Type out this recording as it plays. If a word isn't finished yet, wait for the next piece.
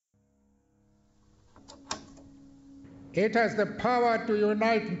It has the power to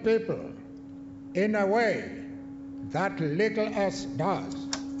unite people in a way that little else does.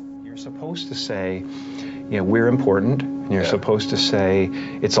 You're supposed to say, we're important. And you're supposed to say,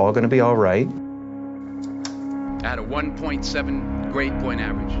 it's all going to be all right. At a 1.7 grade point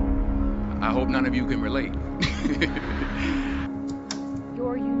average. I hope none of you can relate.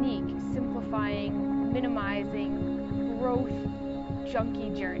 Your unique, simplifying, minimizing, growth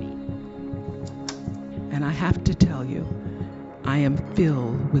junkie journey. And I have to tell you, I am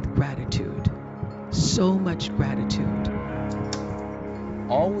filled with gratitude. So much gratitude.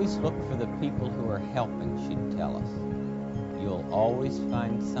 Always look for the people who are helping, she'd tell us. You'll always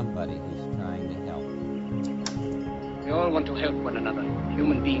find somebody who's trying to help. We all want to help one another.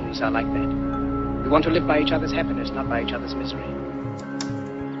 Human beings are like that. We want to live by each other's happiness, not by each other's misery.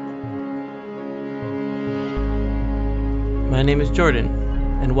 My name is Jordan,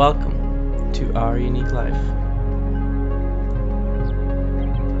 and welcome to Our Unique Life.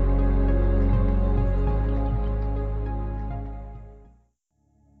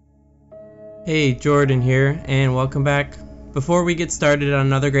 Hey, Jordan here, and welcome back. Before we get started on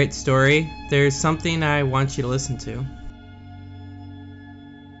another great story, there's something I want you to listen to.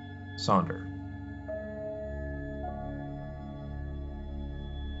 Sonder.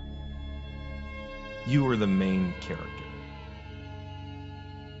 You are the main character.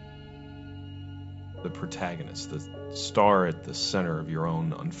 The protagonist, the star at the center of your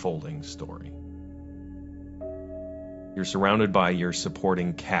own unfolding story. You're surrounded by your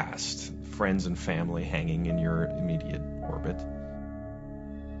supporting cast, friends and family hanging in your immediate orbit.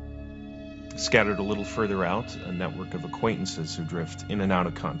 Scattered a little further out, a network of acquaintances who drift in and out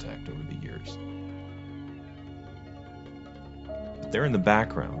of contact over the years. But there in the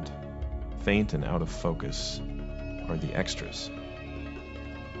background, faint and out of focus, are the extras.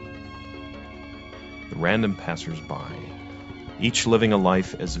 The random passers-by, each living a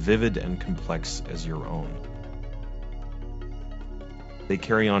life as vivid and complex as your own. They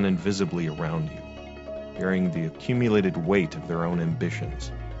carry on invisibly around you, bearing the accumulated weight of their own ambitions.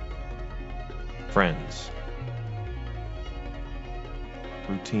 Friends,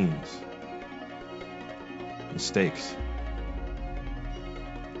 routines, mistakes,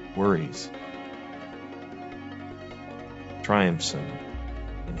 worries, triumphs, and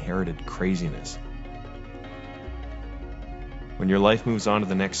inherited craziness. When your life moves on to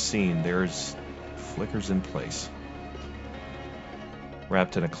the next scene, there's flickers in place,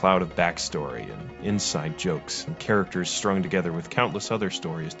 wrapped in a cloud of backstory and inside jokes and characters strung together with countless other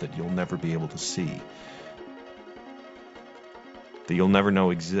stories that you'll never be able to see, that you'll never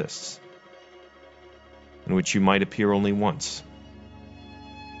know exists, in which you might appear only once,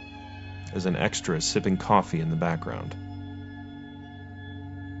 as an extra sipping coffee in the background,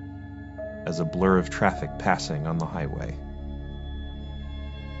 as a blur of traffic passing on the highway,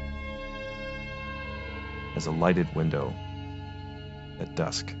 as a lighted window at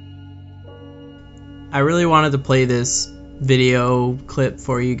dusk. I really wanted to play this video clip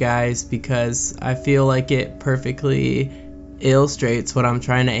for you guys because I feel like it perfectly illustrates what I'm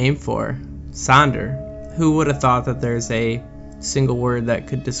trying to aim for. Sonder. Who would have thought that there's a single word that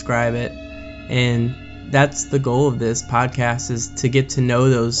could describe it? And that's the goal of this podcast, is to get to know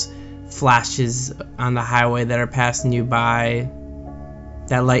those flashes on the highway that are passing you by,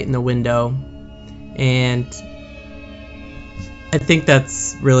 that light in the window. And I think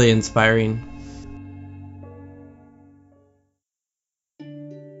that's really inspiring.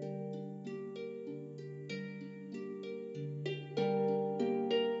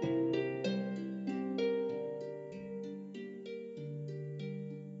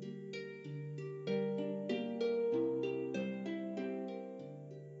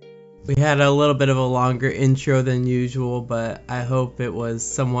 We had a little bit of a longer intro than usual, but I hope it was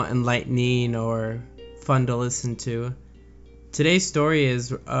somewhat enlightening or fun to listen to. Today's story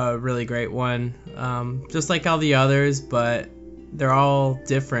is a really great one, just like all the others, but they're all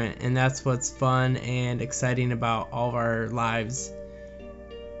different, and that's what's fun and exciting about all of our lives.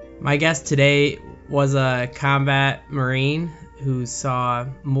 My guest today was a combat Marine who saw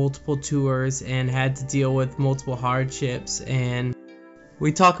multiple tours and had to deal with multiple hardships, and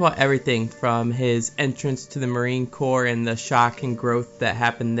we talk about everything from his entrance to the Marine Corps and the shock and growth that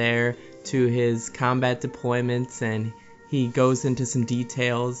happened there to his combat deployments, and he goes into some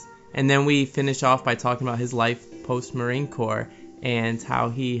details. And then we finish off by talking about his life post-Marine Corps and how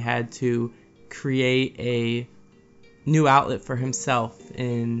he had to create a new outlet for himself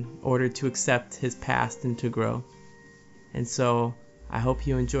in order to accept his past and to grow. And so I hope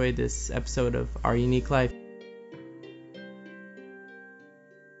you enjoyed this episode of Our Unique Life.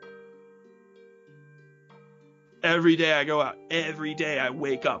 every day I go out, every day I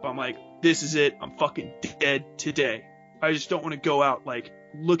wake up, I'm like, this is it. I'm fucking dead today. I just don't want to go out like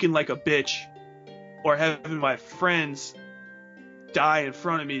looking like a bitch or having my friends die in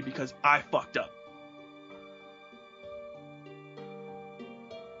front of me because I fucked up.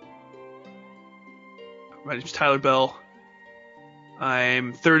 My name's Tyler Bell.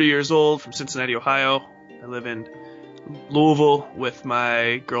 I'm 30 years old from Cincinnati, Ohio. I live in Louisville with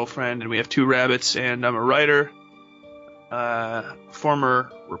my girlfriend, and we have 2 rabbits, and I'm a writer,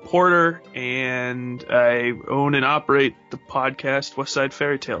 former reporter, and I own and operate the podcast West Side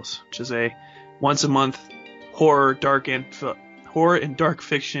Fairy Tales, which is a once a month horror and dark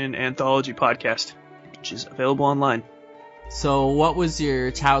fiction anthology podcast, which is available online. So what was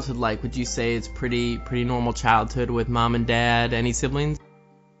your childhood like? Would you say it's pretty normal childhood with mom and dad? Any siblings?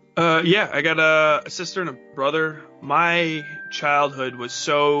 Yeah, I got a sister and a brother. My childhood was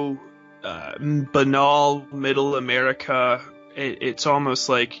so banal, middle America. It's almost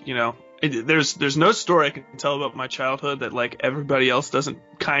like, you know, there's no story I can tell about my childhood that like everybody else doesn't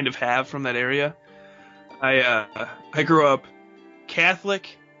kind of have from that area. I grew up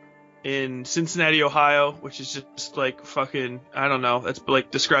Catholic in Cincinnati, Ohio, which is just like fucking, I don't know, that's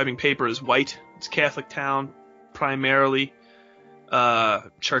like describing paper as white. It's a Catholic town, primarily.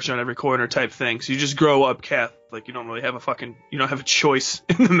 Church on every corner type thing. So you just grow up Catholic. You don't really have you don't have a choice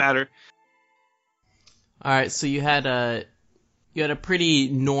in the matter. Alright, so you had a pretty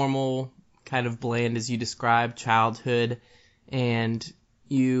normal, kind of bland, as you described, childhood, and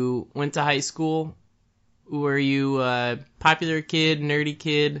you went to high school. Were you a popular kid, nerdy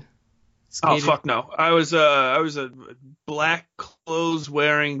kid? Skated? Oh fuck no! I was a black clothes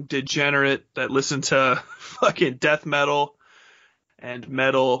wearing degenerate that listened to fucking death metal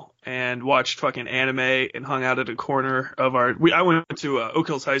and watched fucking anime and hung out at a corner of I went to Oak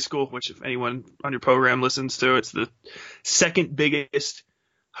Hills High School, which if anyone on your program listens to, it's the second biggest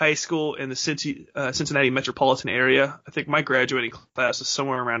high school in the Cincinnati metropolitan area. I think my graduating class is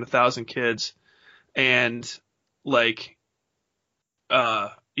somewhere around 1,000 kids, and like,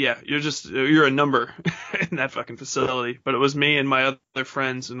 yeah, you're a number in that fucking facility. But it was me and my other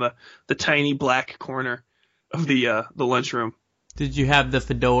friends in the tiny black corner of the lunchroom. Did you have the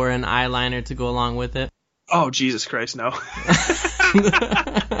fedora and eyeliner to go along with it? Oh, Jesus Christ, no.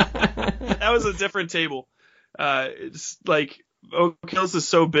 That was a different table. It's like Oak Hills is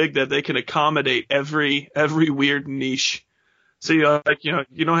so big that they can accommodate every weird niche. So you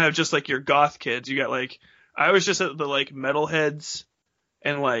don't have just like your goth kids. You got like, I was just at the like metalheads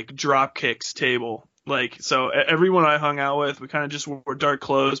and like Dropkicks table. Like, so everyone I hung out with, we kind of just wore dark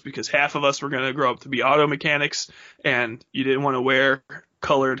clothes because half of us were going to grow up to be auto mechanics, and you didn't want to wear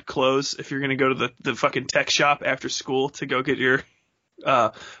colored clothes if you're going to go to the fucking tech shop after school to go get your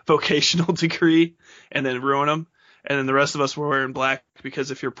vocational degree and then ruin them. And then the rest of us were wearing black because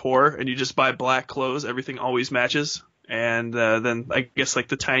if you're poor and you just buy black clothes, everything always matches. And then I guess like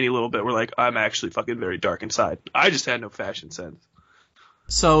the tiny little bit, we're like, I'm actually fucking very dark inside. I just had no fashion sense.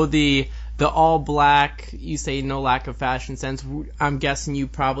 So the all black, you say no lack of fashion sense. I'm guessing you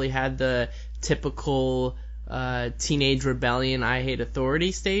probably had the typical teenage rebellion, I hate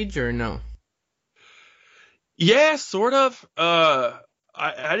authority stage, or no? Yeah, sort of. I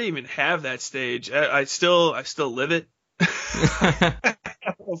didn't even have that stage. I still live it.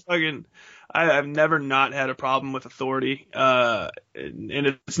 I've never not had a problem with authority. And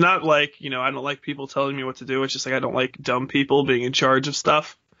it's not like, I don't like people telling me what to do. It's just like I don't like dumb people being in charge of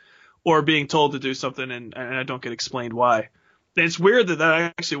stuff or being told to do something and I don't get explained why. And it's weird that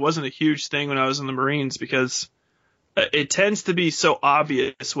actually wasn't a huge thing when I was in the Marines because it tends to be so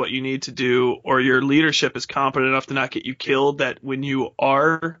obvious what you need to do or your leadership is competent enough to not get you killed that when you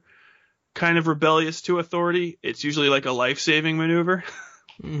are kind of rebellious to authority, it's usually like a life-saving maneuver.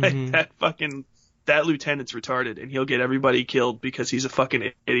 Mm-hmm. Like that lieutenant's retarded and he'll get everybody killed because he's a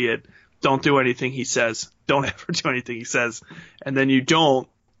fucking idiot. Don't do anything he says. Don't ever do anything he says. And then you don't.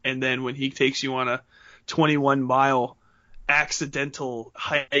 And then when he takes you on a 21-mile accidental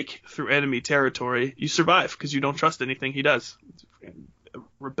hike through enemy territory, you survive because you don't trust anything he does.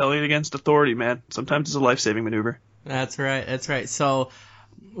 Rebellion against authority, man. Sometimes it's a life-saving maneuver. That's right. So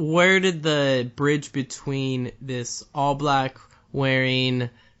where did the bridge between this all-black wearing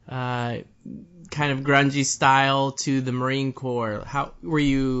kind of grungy style to the Marine Corps? How were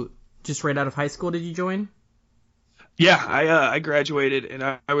you just right out of high school? Did you join? Yeah, I graduated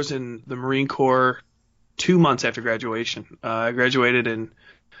and I was in the Marine Corps 2 months after graduation. I graduated in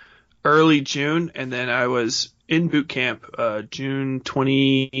early June and then I was in boot camp June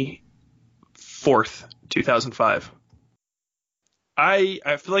 24th, 2005.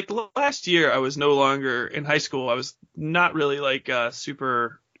 I feel like last year I was no longer in high school. I was not really like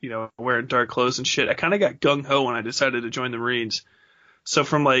super, wearing dark clothes and shit. I kind of got gung ho when I decided to join the Marines. So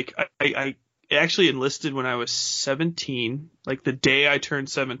from like I actually enlisted when I was 17. Like the day I turned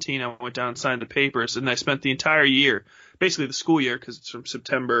 17, I went down and signed the papers, and I spent the entire year, basically the school year, because it's from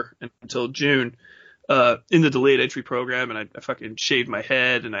September until June, in the delayed entry program. And I fucking shaved my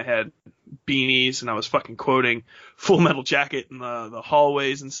head, and I had beanies, and I was fucking quoting Full Metal Jacket in the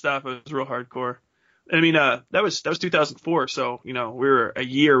hallways and stuff. It was real hardcore. I mean, that was 2004. So, we were a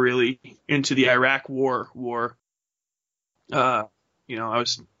year really into the Iraq war. I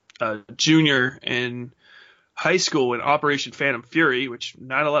was a junior in high school when Operation Phantom Fury, which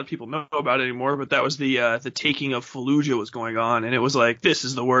not a lot of people know about anymore, but that was the taking of Fallujah was going on. And it was like, this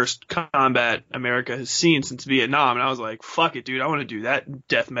is the worst combat America has seen since Vietnam. And I was like, fuck it, dude. I want to do that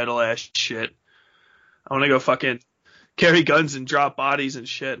death metal ass shit. I want to go fucking carry guns and drop bodies and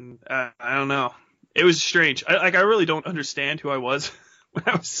shit. And I don't know. It was strange. I really don't understand who I was when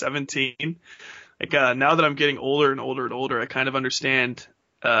I was 17. Like, now that I'm getting older and older and older, I kind of understand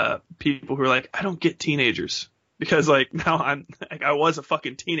people who are like, I don't get teenagers, because like now I was a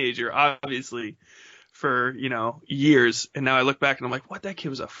fucking teenager, obviously, for, years. And now I look back and I'm like, what? That kid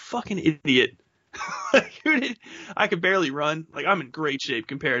was a fucking idiot. I could barely run. Like, I'm in great shape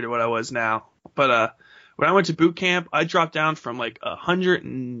compared to what I was now. But, when I went to boot camp, I dropped down from like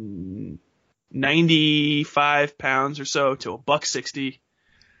 195 pounds or so to $160.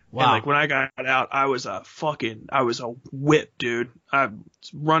 Wow. And like when I got out, I was a whip, dude. I was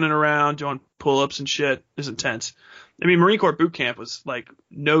running around doing pull-ups and shit. It was intense. I mean, Marine Corps boot camp was like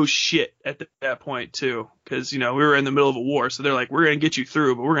no shit at that point too, because we were in the middle of a war, so they're like, we're gonna get you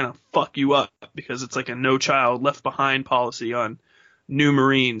through, but we're gonna fuck you up, because it's like a no child left behind policy on new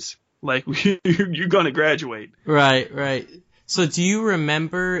Marines. Like, you're gonna graduate. Right. So do you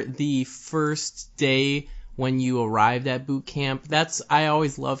remember the first day when you arrived at boot camp? I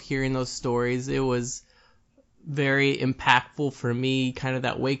always love hearing those stories. It was very impactful for me, kind of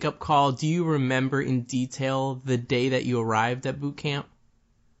that wake up call. Do you remember in detail the day that you arrived at boot camp?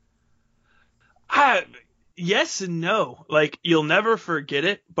 Yes and no. Like, you'll never forget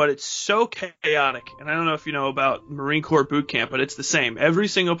it, but it's so chaotic. And I don't know if you know about Marine Corps boot camp, but it's the same. Every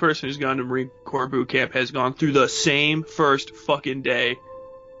single person who's gone to Marine Corps boot camp has gone through the same first fucking day.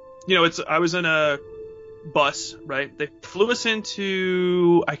 I was in a bus, right? They flew us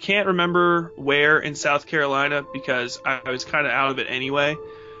into, I can't remember where in South Carolina, because I was kind of out of it anyway,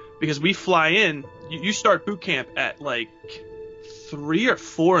 because we fly in, you start boot camp at like 3 or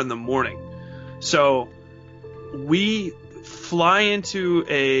 4 in the morning. So we fly into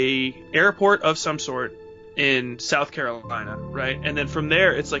a airport of some sort in South Carolina, right? And then from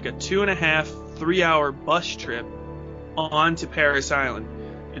there, it's like a 2.5, 3 hour bus trip on to Parris Island.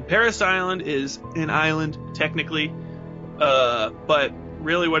 And Parris Island is an island, technically, but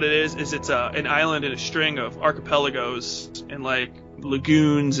really what it is it's an island in a string of archipelagos and like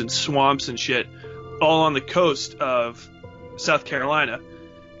lagoons and swamps and shit, all on the coast of South Carolina.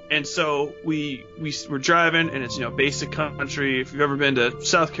 And so we were driving, and it's basic country. If you've ever been to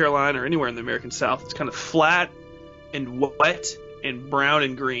South Carolina or anywhere in the American South, it's kind of flat and wet and brown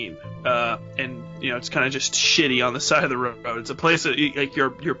and green, and it's kind of just shitty on the side of the road. It's a place that like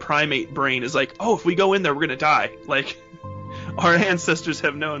your primate brain is like, oh, if we go in there, we're gonna die. Like, our ancestors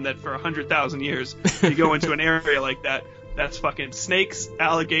have known that for 100,000 years, you go into an area like that, that's fucking snakes,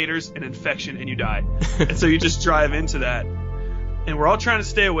 alligators, and infection, and you die. And so you just drive into that, and we're all trying to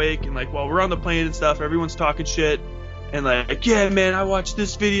stay awake, and like while we're on the plane and stuff, everyone's talking shit, and like, yeah, man, I watched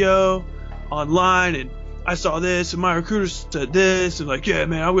this video online, and I saw this, and my recruiter said this, and like, yeah,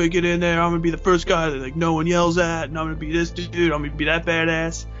 man, I'm gonna get in there, I'm gonna be the first guy that like no one yells at, and I'm gonna be this dude, I'm gonna be that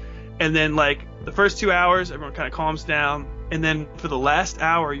badass. And then like the first 2 hours, everyone kind of calms down, and then for the last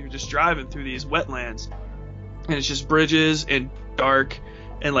hour, you're just driving through these wetlands, and it's just bridges and dark,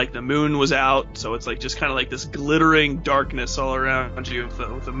 and like the moon was out, so it's like just kind of like this glittering darkness all around you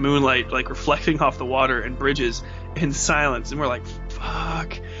with the moonlight like reflecting off the water, and bridges in silence, and we're like,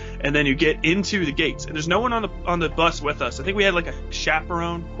 fuck. And then you get into the gates, and there's no one on the bus with us. I think we had like a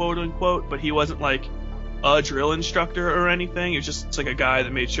chaperone, quote unquote, but he wasn't like a drill instructor or anything. It was just like a guy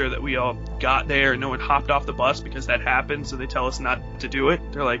that made sure that we all got there and no one hopped off the bus, because that happened. So they tell us not to do it.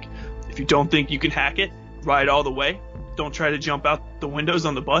 They're like, if you don't think you can hack it, ride all the way. Don't try to jump out the windows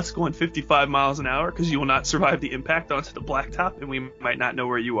on the bus going 55 miles an hour, because you will not survive the impact onto the blacktop, and we might not know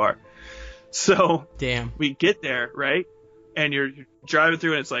where you are. So damn, we get there, right? And you're driving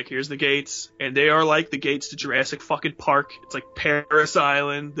through, and it's like, here's the gates, and they are like the gates to Jurassic fucking Park. It's like Parris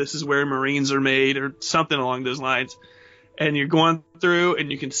Island. This is where Marines are made, or something along those lines. and you're going through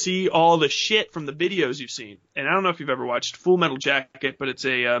and you can see all the shit from the videos you've seen. And I don't know if you've ever watched Full Metal Jacket, but it's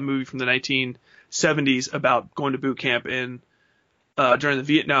a movie from the 1970s about going to boot camp during the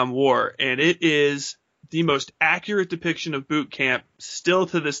Vietnam War. And it is the most accurate depiction of boot camp still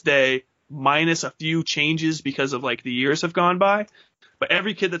to this day, minus a few changes because of like the years have gone by. But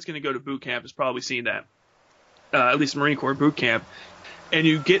every kid that's going to go to boot camp has probably seen that, at least Marine Corps boot camp. And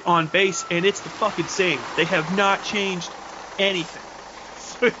you get on base, and it's the fucking same. They have not changed anything.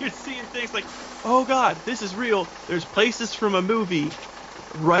 So you're seeing things like, oh God, this is real. There's places from a movie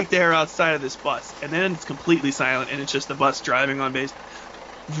right there outside of this bus. And then it's completely silent, and it's just the bus driving on base.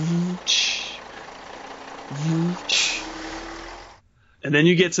 And then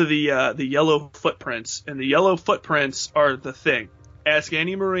you get to the yellow footprints, and the yellow footprints are the thing. Ask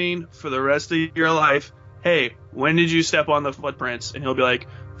any Marine for the rest of your life, hey, when did you step on the footprints? And he'll be like,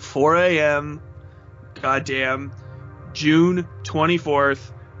 4 a.m., goddamn, June 24th,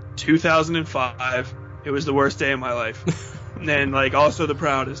 2005. It was the worst day of my life. And then, like, also the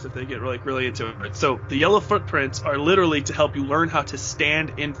proudest if they get really into it. So the yellow footprints are literally to help you learn how to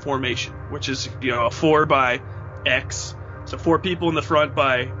stand in formation, which is, a 4 by X. So 4 people in the front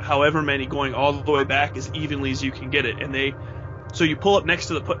by however many going all the way back as evenly as you can get it. And so you pull up next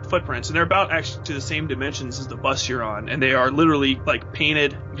to the footprints, and they're about actually to the same dimensions as the bus you're on, and they are literally like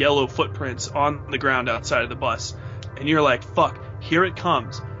painted yellow footprints on the ground outside of the bus. And you're like, fuck, here it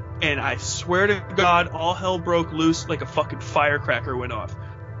comes. And I swear to God, all hell broke loose like a fucking firecracker went off.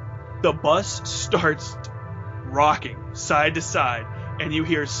 The bus starts rocking side to side, and you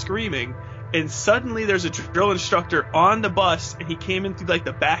hear screaming, and suddenly there's a drill instructor on the bus, and he came in through like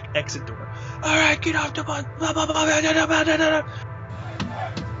the back exit door. All right, get off the bus.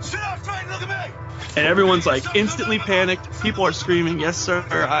 Sit up straight, look at me. And everyone's like instantly panicked. People are screaming, yes sir,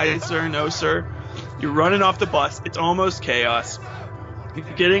 aye sir, no sir. You're running off the bus. It's almost chaos. You're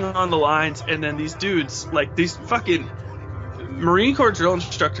getting on the lines, and then these dudes, like these fucking Marine Corps drill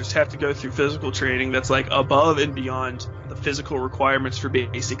instructors have to go through physical training that's like above and beyond the physical requirements for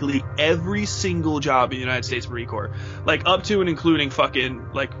basically every single job in the United States Marine Corps, like up to and including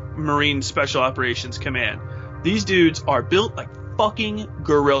fucking like Marine Special Operations Command. These dudes are built like fucking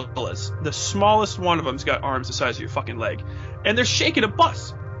gorillas. The smallest one of them's got arms the size of your fucking leg, and they're shaking a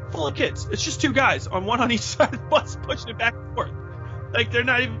bus full of kids. It's just 2 guys on one on each side of the bus pushing it back and forth. Like, they're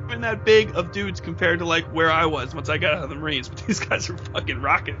not even that big of dudes compared to, like, where I was once I got out of the Marines. But these guys are fucking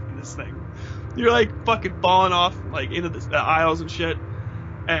rocking this thing. You're, like, fucking falling off, like, into the aisles and shit.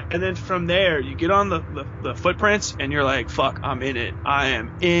 And then from there, you get on the footprints, and you're like, fuck, I'm in it. I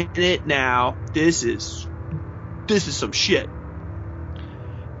am in it now. This is some shit.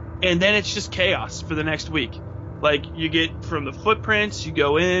 And then it's just chaos for the next week. Like, you get from the footprints, you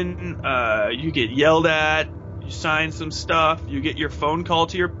go in, you get yelled at. You sign some stuff, you get your phone call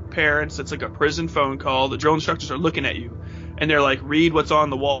to your parents. It's like a prison phone call. The drill instructors are looking at you, and they're like, read what's on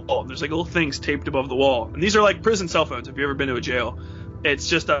the wall. And there's like little things taped above the wall. And these are like prison cell phones, if you've ever been to a jail. It's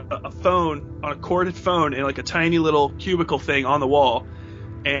just a phone, on a corded phone, in like a tiny little cubicle thing on the wall.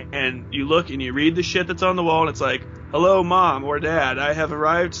 And you look and you read the shit that's on the wall, and it's like, hello, Mom or Dad. I have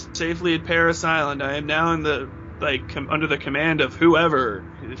arrived safely at Paris Island. I am now in the under the command of whoever.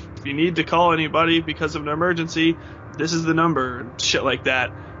 If you need to call anybody because of an emergency, this is the number, and shit like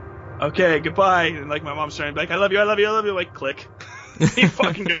that. Okay, goodbye. And like my mom's trying to be like, I love you, I love you, I love you. Like, click. You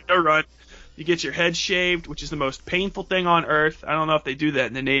fucking go run. You get your head shaved, which is the most painful thing on earth. I don't know if they do that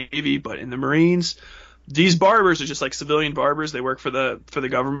in the Navy, but in the Marines, these barbers are just like civilian barbers. They work for the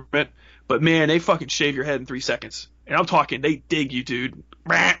government, but man, they fucking shave your head in 3 seconds. And I'm talking, they dig you, dude.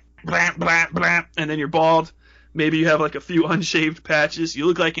 Blah, blah, blah, blah. And then you're bald. Maybe you have like a few unshaved patches. You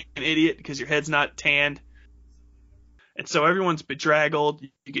look like an idiot because your head's not tanned. And so everyone's bedraggled.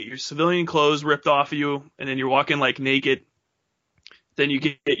 You get your civilian clothes ripped off of you, and then you're walking like naked. Then you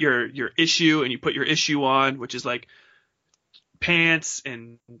get your issue, and you put your issue on, which is like pants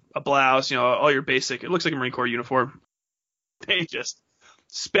and a blouse, all your basic. It looks like a Marine Corps uniform. They just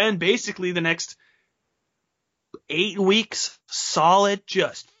spend basically the next 8 weeks solid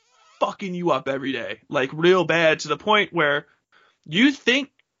just fucking you up every day, like real bad, to the point where you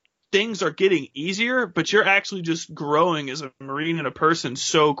think things are getting easier, but you're actually just growing as a Marine and a person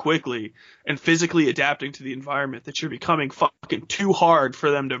so quickly and physically adapting to the environment that you're becoming fucking too hard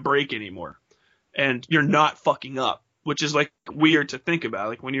for them to break anymore. And you're not fucking up, which is like weird to think about.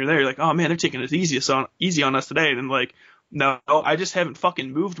 Like when you're there, you're like, oh man, they're taking it easy on us today. And then like, no, I just haven't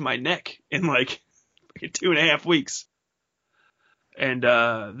fucking moved my neck in like 2.5 weeks. And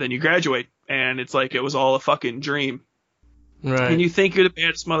then you graduate, and it's like it was all a fucking dream. Right. And you think you're the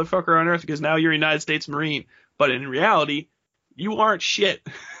baddest motherfucker on earth because now you're a United States Marine. But in reality, you aren't shit.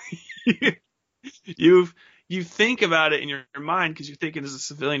 You think about it in your mind because you're thinking as a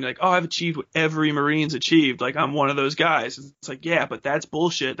civilian, like, oh, I've achieved what every Marine's achieved. Like, I'm one of those guys. It's like, yeah, but that's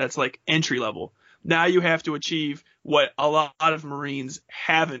bullshit. That's like entry level. Now you have to achieve what a lot of Marines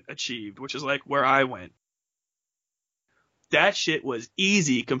haven't achieved, which is like where I went. That shit was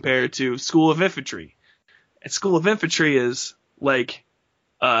easy compared to School of Infantry. And School of Infantry is like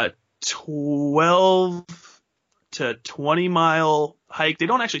a 12 to 20 mile hike. They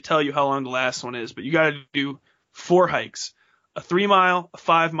don't actually tell you how long the last one is, but you got to do 4 hikes, a 3 mile, a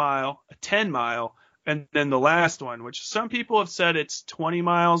 5 mile, a 10 mile, and then the last one, which some people have said it's 20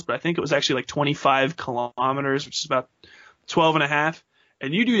 miles, but I think it was actually like 25 kilometers, which is about 12 and a half.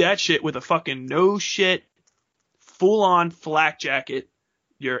 And you do that shit with a fucking no shit, full on flak jacket,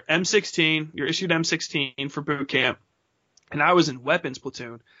 your M16, your issued M16 for boot camp. And I was in weapons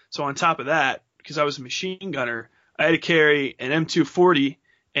platoon. So on top of that, because I was a machine gunner, I had to carry an M240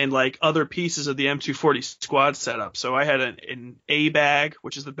 and like other pieces of the M240 squad setup. So I had an A bag,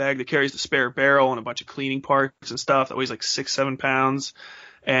 which is the bag that carries the spare barrel and a bunch of cleaning parts and stuff that weighs like 6-7 pounds.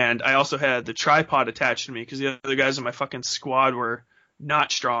 And I also had the tripod attached to me because the other guys in my fucking squad were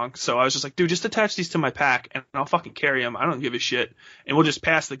not strong. So I was just like, dude, just attach these to my pack and I'll fucking carry them. I don't give a shit. And we'll just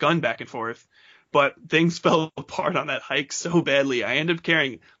pass the gun back and forth. But things fell apart on that hike so badly. I ended up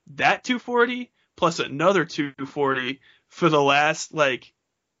carrying that 240 plus another 240 for the last like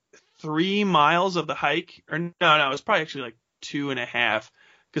 3 miles of the hike. Or no, it was probably actually like 2.5.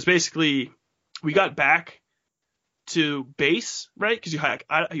 Because basically we got back to base, right? Because you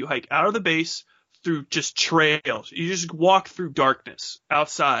hike out of the base through just trails. You just walk through darkness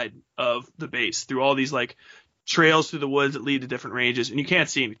outside of the base through all these like trails through the woods that lead to different ranges, and you can't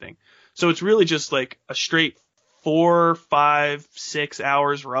see anything. So it's really just like a straight 4, 5, 6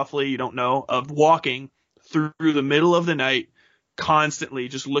 hours roughly, you don't know, of walking through the middle of the night, constantly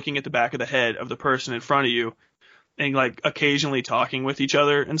just looking at the back of the head of the person in front of you and like occasionally talking with each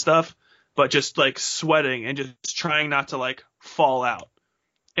other and stuff, but just like sweating and just trying not to like fall out.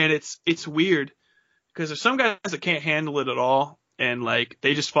 And it's weird because there's some guys that can't handle it at all and like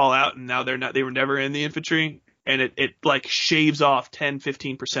they just fall out and now they were never in the infantry, and it like shaves off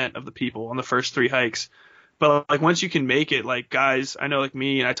 10-15% of the people on the first 3 hikes. But like once you can make it, like guys, I know like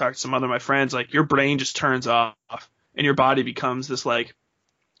me and I talked to some other of my friends, like your brain just turns off and your body becomes this like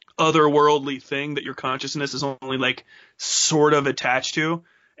otherworldly thing that your consciousness is only like sort of attached to,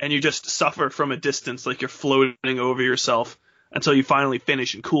 and you just suffer from a distance, like you're floating over yourself until you finally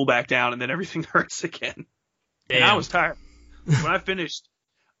finish and cool back down, and then everything hurts again. Damn. And I was tired. When I finished,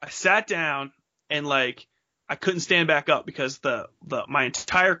 I sat down and like I couldn't stand back up because my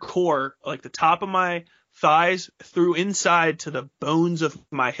entire core, like the top of my thighs through inside to the bones of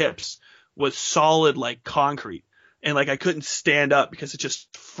my hips, was solid like concrete. And like I couldn't stand up because it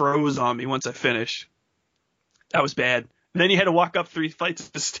just froze on me once I finished. That was bad. And then you had to walk up 3 flights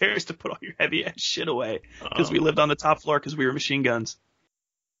of stairs to put all your heavy ass shit away because we lived on the top floor because we were machine guns.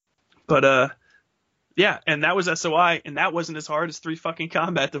 But yeah, and that was SOI, and that wasn't as hard as 3 fucking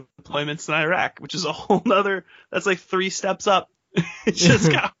combat deployments in Iraq, which is a whole nother. That's like 3 steps up. It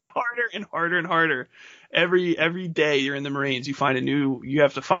just got harder and harder and harder. Every day you're in the Marines, you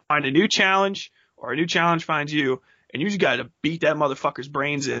have to find a new challenge, or a new challenge finds you, and you just got to beat that motherfucker's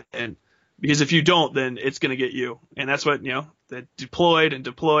brains in. Because if you don't, then it's going to get you. And that's what, that deployed and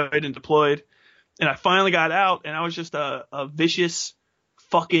deployed and deployed. And I finally got out, and I was just a vicious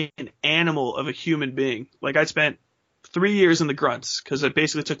fucking animal of a human being. Like I spent 3 years in the grunts because it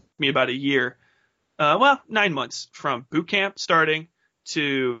basically took me about a year. 9 months from boot camp starting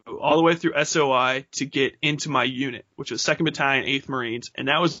to all the way through SOI to get into my unit, which was 2nd Battalion, 8th Marines. And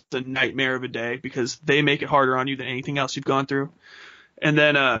that was a nightmare of a day because they make it harder on you than anything else you've gone through. And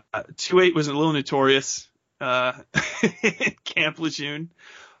then 2-8 was a little notorious Camp Lejeune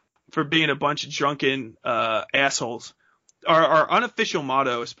for being a bunch of drunken assholes. Our unofficial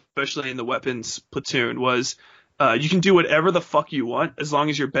motto, especially in the weapons platoon, was you can do whatever the fuck you want as long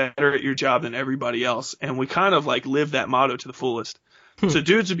as you're better at your job than everybody else. And we kind of like lived that motto to the fullest. So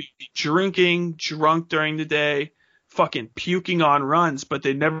dudes would be drinking, drunk during the day, fucking puking on runs, but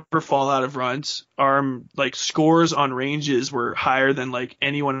they never fall out of runs. Our like scores on ranges were higher than like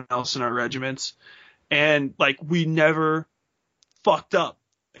anyone else in our regiments, and like we never fucked up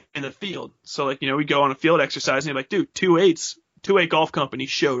in the field. So like we go on a field exercise and you're like, dude, 2-8 Golf Company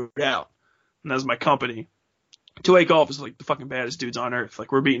showed out, and that was my company. 2-8 Golf is like the fucking baddest dudes on earth.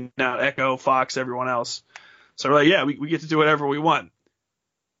 Like we're beating out Echo, Fox, everyone else. So we're like, yeah, we get to do whatever we want.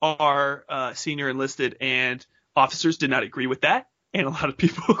 Our senior enlisted and officers did not agree with that, and a lot of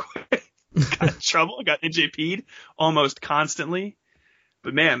people quit. got in trouble, got NJP'd almost constantly.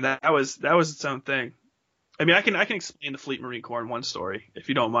 But man, that was its own thing. I mean, I can explain the Fleet Marine Corps in one story, if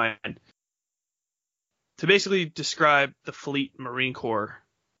you don't mind. To basically describe the Fleet Marine Corps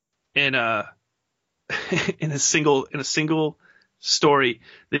in a in a single story,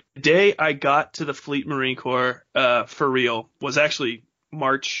 the day I got to the Fleet Marine Corps for real was actually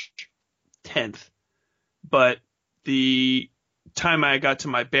March 10th. But the time I got to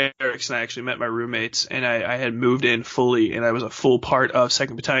my barracks and I actually met my roommates and I had moved in fully and I was a full part of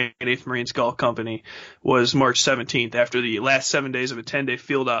 2nd Battalion, 8th Marine Golf Company was March 17th after the last 7 days of a 10-day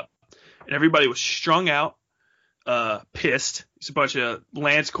field up. And everybody was strung out, pissed. It's a bunch of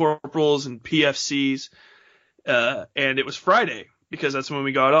Lance Corporals and PFCs. And it was Friday because that's when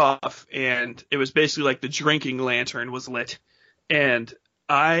we got off. And it was basically like the drinking lantern was lit. And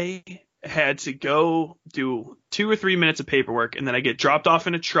I had to go do 2 or 3 minutes of paperwork, and then I get dropped off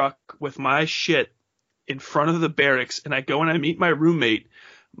in a truck with my shit in front of the barracks, and I go and I meet my roommate,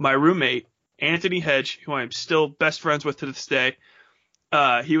 Anthony Hedge, who I'm still best friends with to this day.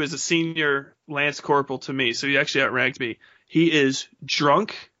 He was a senior Lance Corporal to me, so he actually outranked me. He is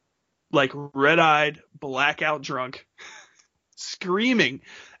drunk, like red-eyed, blackout drunk, screaming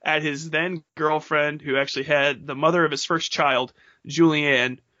at his then girlfriend, who actually had the mother of his first child,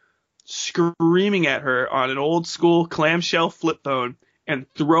 Julianne, screaming at her on an old school clamshell flip phone and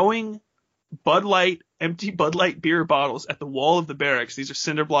throwing empty Bud Light beer bottles at the wall of the barracks. These are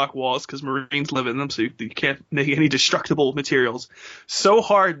cinder block walls because Marines live in them, so you can't make any destructible materials. So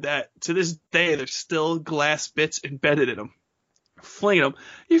hard that to this day there's still glass bits embedded in them. Flinging them.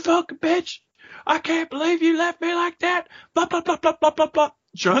 You fucking bitch! I can't believe you left me like that! Blah, blah, blah, blah, blah, blah, blah.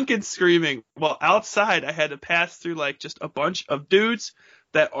 Drunk and screaming. Well, outside I had to pass through like just a bunch of dudes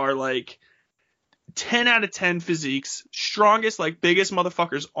that are like 10 out of 10 physiques, strongest, like biggest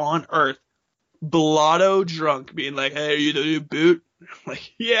motherfuckers on earth, blotto drunk, being like, hey, are you the new boot? I'm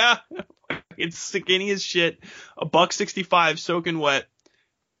like, yeah. It's skinny as shit. $1.65 soaking wet.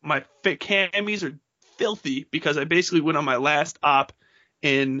 My fit camis are filthy because I basically went on my last op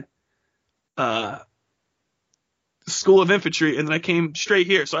in School of Infantry, and then I came straight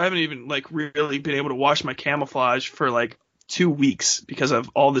here. So I haven't even like really been able to wash my camouflage for like 2 weeks because of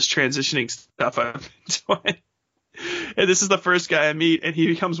all this transitioning stuff I've been doing. And this is the first guy I meet, and he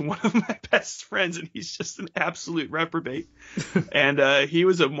becomes one of my best friends, and he's just an absolute reprobate. And he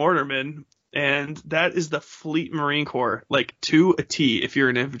was a mortarman, and that is the Fleet Marine Corps, like to a T if you're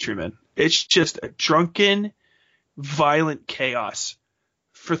an infantryman. It's just a drunken, violent chaos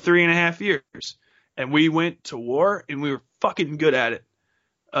for 3.5 years. And we went to war, and we were fucking good at it.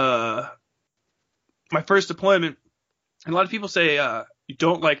 My first deployment, and a lot of people say you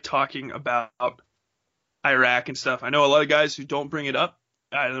don't like talking about Iraq and stuff. I know a lot of guys who don't bring it up.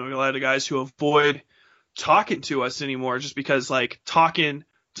 I know a lot of guys who avoid talking to us anymore just because, like, talking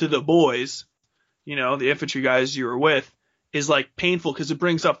to the boys, you know, the infantry guys you were with, is, like, painful because it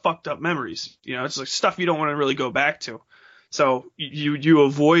brings up fucked up memories. You know, it's like stuff you don't want to really go back to. So you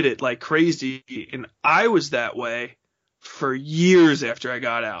avoid it like crazy. And I was that way for years after I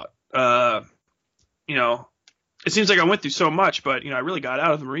got out. You know, it seems like I went through so much, but, you know, I really got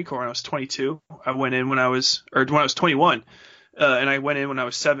out of the Marine Corps when I was 22. I went in when I was 21, and I went in when I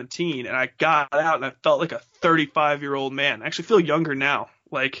was 17, and I got out and I felt like a 35-year-old man. I actually feel younger now,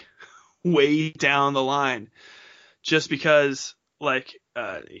 like way down the line, just because, like,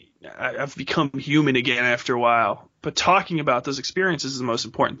 I've become human again after a while. But talking about those experiences is the most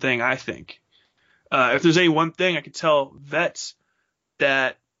important thing, I think. If there's any one thing I could tell vets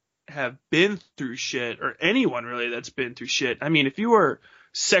that have been through shit, or anyone really that's been through shit. I mean, if you were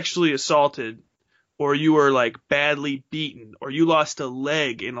sexually assaulted, or you were like badly beaten, or you lost a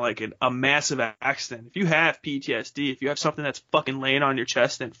leg in like a massive accident, if you have PTSD, if you have something that's fucking laying on your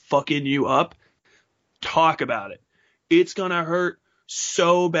chest and fucking you up, talk about it. It's gonna hurt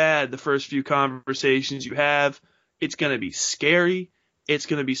so bad the first few conversations you have. It's gonna be scary. It's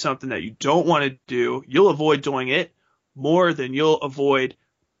gonna be something that you don't want to do. You'll avoid doing it more than you'll avoid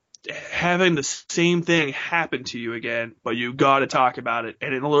having the same thing happen to you again, but you got to talk about it,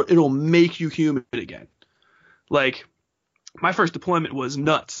 and it'll make you human again. Like, my first deployment was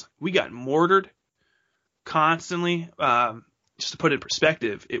nuts. We got mortared constantly. Just to put it in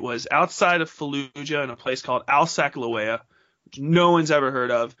perspective, it was outside of Fallujah in a place called Al-Saqlawiyah, which no one's ever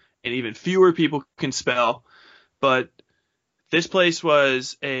heard of, and even fewer people can spell. But this place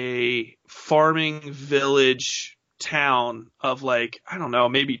was a farming village town of like, I don't know,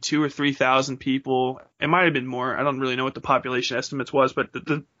 maybe 2,000 or 3,000 people. It might have been more. I don't really know what the population estimates was, but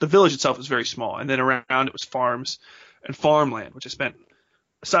the village itself was very small. And then around it was farms and farmland, which I spent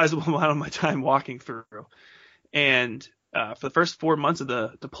sizable amount of my time walking through. And for the first 4 months of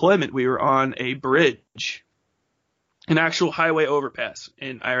the deployment, we were on a bridge, an actual highway overpass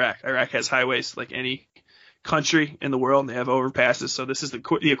in Iraq. Iraq has highways like any country in the world, and they have overpasses. So this is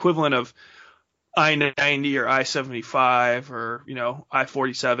the equivalent of I-90 or I-75 or,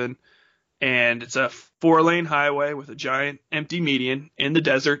 I-47. And it's a 4-lane highway with a giant empty median in the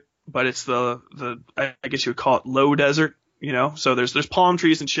desert, but it's the I guess you would call it low desert, So there's palm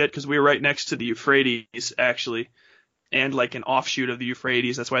trees and shit because we were right next to the Euphrates, actually, and like an offshoot of the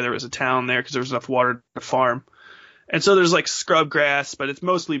Euphrates. That's why there was a town there, because there was enough water to farm. And so there's like scrub grass, but it's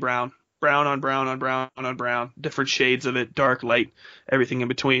mostly brown on brown on brown on brown, different shades of it, dark, light, everything in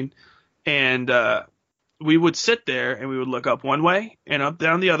between. And we would sit there and we would look up one way and up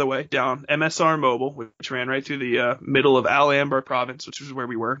down the other way, down MSR Mobile, which ran right through the middle of Al Anbar province, which is where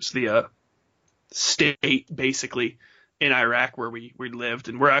we were. It's the state, basically, in Iraq where we lived.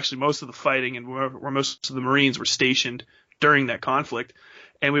 And we're actually most of the fighting and where most of the Marines were stationed during that conflict.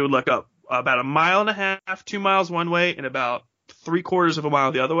 And we would look up about 1.5 miles, 2 miles one way and about 3/4 of a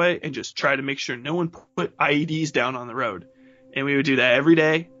mile the other way, and just try to make sure no one put IEDs down on the road. And we would do that every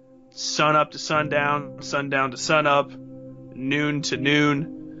day, sun up to sundown, sundown to sun up, noon to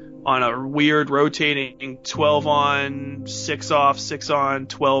noon, on a weird rotating 12 on, 6 off, 6 on,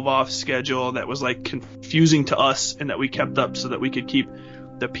 12 off schedule that was like confusing to us, and that we kept up so that we could keep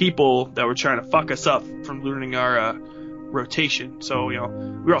the people that were trying to fuck us up from learning our rotation. So, we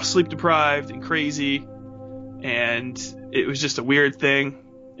were all sleep deprived and crazy, and it was just a weird thing.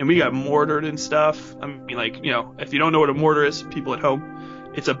 And we got mortared and stuff. I mean, if you don't know what a mortar is, people at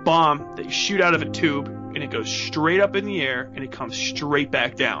home, it's a bomb that you shoot out of a tube, and it goes straight up in the air, and it comes straight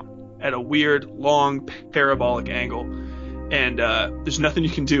back down at a weird, long, parabolic angle. And there's nothing you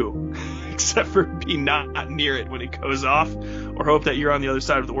can do except for be not near it when it goes off, or hope that you're on the other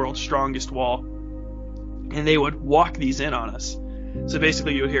side of the world's strongest wall. And they would walk these in on us. So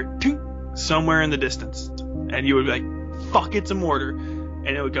basically you would hear tink somewhere in the distance, and you would be like, fuck, it's a mortar. And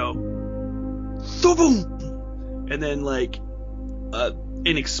it would go boom, and then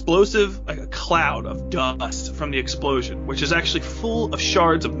an explosive, like a cloud of dust from the explosion, which is actually full of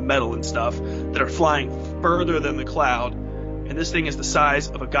shards of metal and stuff that are flying further than the cloud. And this thing is the size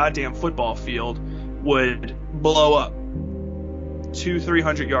of a goddamn football field, would blow up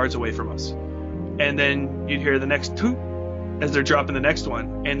 200-300 yards away from us. And then you'd hear the next toot as they're dropping the next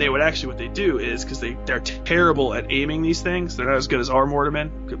one. And they would actually, what they do is, because they're terrible at aiming these things, they're not as good as our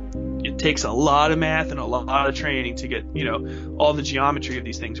mortarmen. It takes a lot of math and a lot of training to get, all the geometry of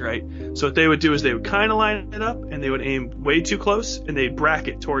these things right. So what they would do is they would kind of line it up, and they would aim way too close, and they'd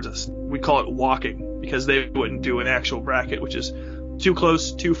bracket towards us. We call it walking, because they wouldn't do an actual bracket, which is too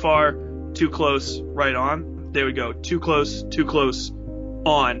close, too far, too close, right on. They would go too close,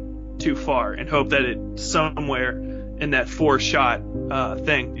 on, too far, and hope that it somewhere in that 4-shot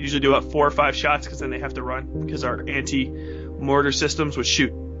thing. They usually do about 4 or 5 shots, because then they have to run, because our anti-mortar systems would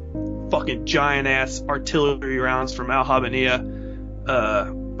shoot fucking giant ass artillery rounds from Al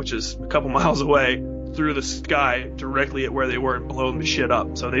Habaniya, which is a couple miles away, through the sky directly at where they were and blow them the shit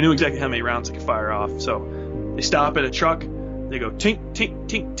up. So they knew exactly how many rounds they could fire off. So they stop at a truck, they go tink, tink,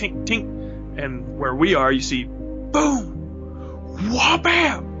 tink, tink, tink, and where we are, you see boom, wah,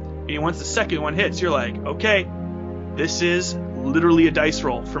 bam. And once the second one hits, you're like, okay, this is literally a dice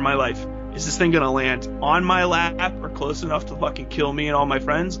roll for my life. Is this thing going to land on my lap or close enough to fucking kill me and all my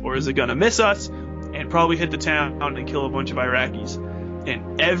friends? Or is it going to miss us and probably hit the town and kill a bunch of Iraqis?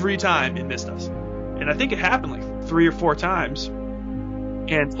 And every time it missed us. And I think it happened like 3 or 4 times.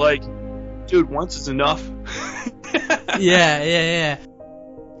 And dude, once is enough. Yeah.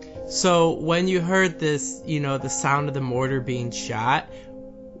 So when you heard this, the sound of the mortar being shot,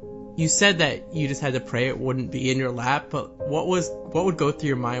 you said that you just had to pray it wouldn't be in your lap, but what would go through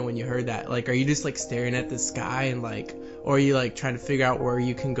your mind when you heard that? Are you just staring at the sky and or are you trying to figure out where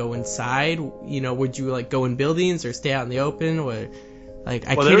you can go inside? Would you go in buildings or stay out in the open? Or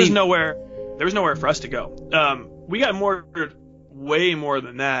there was nowhere for us to go. We got mortared way more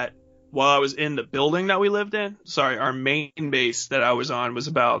than that while I was in the building that we lived in. Sorry, our main base that I was on was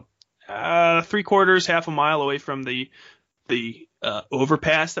about 3/4, half a mile away from the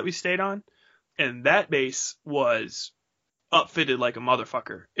overpass that we stayed on, and that base was upfitted like a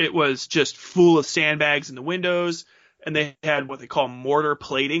motherfucker. It was just full of sandbags in the windows, and they had what they call mortar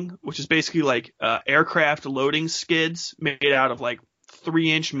plating, which is basically aircraft loading skids made out of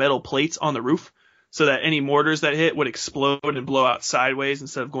 3-inch metal plates on the roof, so that any mortars that hit would explode and blow out sideways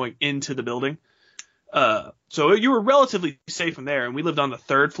instead of going into the building. So you were relatively safe from there, and we lived on the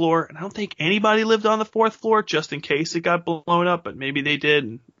 3rd floor, and I don't think anybody lived on the 4th floor just in case it got blown up, but maybe they did,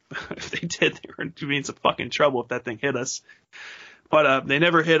 and if they did, they were in some fucking trouble if that thing hit us. But they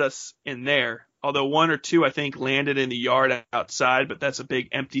never hit us in there, although 1 or 2, I think, landed in the yard outside, but that's a big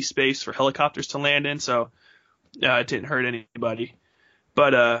empty space for helicopters to land in, so it didn't hurt anybody.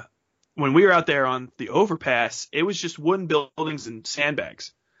 But when we were out there on the overpass, it was just wooden buildings and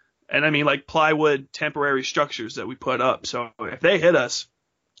sandbags. And I mean, like plywood temporary structures that we put up. So if they hit us,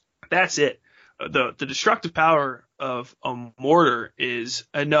 that's it. The destructive power of a mortar is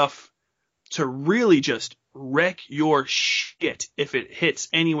enough to really just wreck your shit if it hits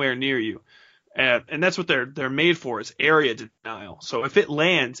anywhere near you. And that's what they're made for, is area denial. So if it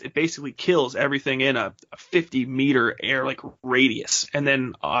lands, it basically kills everything in a 50-meter air like radius. And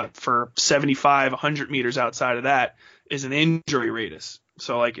then for 75, 100 meters outside of that is an injury radius.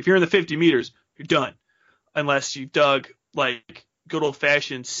 So like if you're in the 50 meters, you're done, unless you dug like good old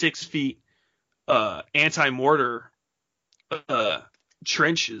fashioned 6 feet anti-mortar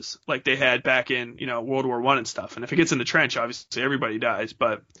trenches like they had back in World War I and stuff. And if it gets in the trench, obviously everybody dies,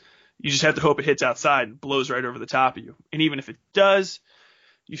 but you just have to hope it hits outside and blows right over the top of you. And even if it does,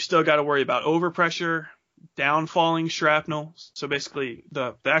 you've still got to worry about overpressure, downfalling shrapnel. So basically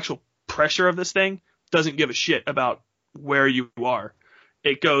the actual pressure of this thing doesn't give a shit about where you are.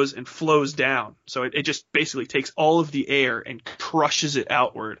 It goes and flows down. So it just basically takes all of the air and crushes it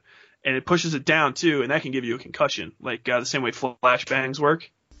outward. And it pushes it down too, and that can give you a concussion, like the same way flashbangs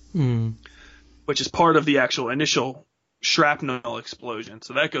work, which is part of the actual initial shrapnel explosion.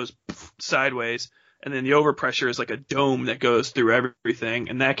 So that goes sideways, and then the overpressure is like a dome that goes through everything,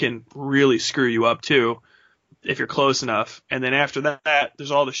 and that can really screw you up too if you're close enough. And then after that,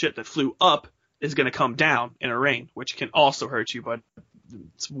 there's all the shit that flew up is going to come down in a rain, which can also hurt you, but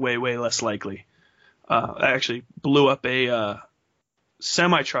it's way, way less likely. I actually blew up a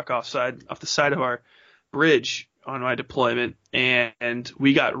semi-truck off the side of our bridge on my deployment, and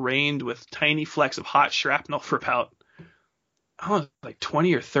we got rained with tiny flecks of hot shrapnel for about like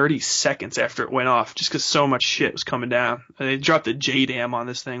 20 or 30 seconds after it went off, just because so much shit was coming down. And they dropped a JDAM on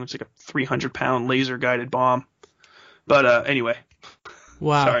this thing, which is like a 300-pound laser-guided bomb. But anyway.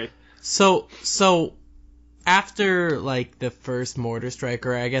 Wow. Sorry. So after like the first mortar strike,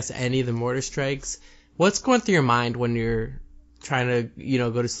 or I guess any of the mortar strikes, what's going through your mind when you're trying to,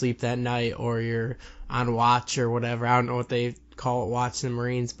 go to sleep that night, or you're on watch or whatever? I don't know what they call it, watch in the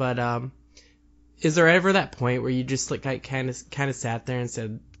Marines, but is there ever that point where you just like kind of sat there and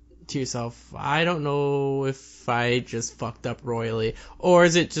said to yourself, I don't know if I just fucked up royally, or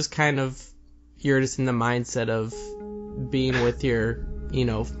is it just kind of you're just in the mindset of being with your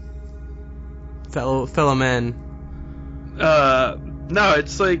fellow men? No,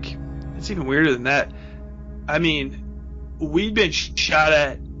 it's like it's even weirder than that. I mean, we'd been shot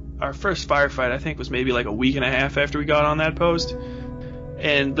at. Our first firefight, I think, was maybe like a week and a half after we got on that post.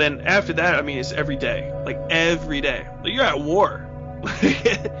 And then after that, I mean, it's every day. Like, every day. Like, you're at war.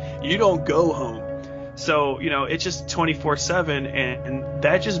 You don't go home. So, it's just 24/7, and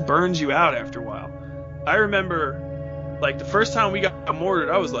that just burns you out after a while. I remember, like, the first time we got mortared,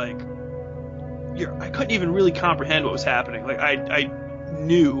 I was like, I couldn't even really comprehend what was happening. Like, I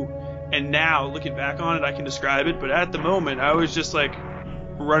knew, and now, looking back on it, I can describe it. But at the moment, I was just, like,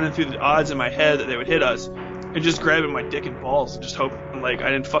 running through the odds in my head that they would hit us, and just grabbing my dick and balls, and just hoping, like, I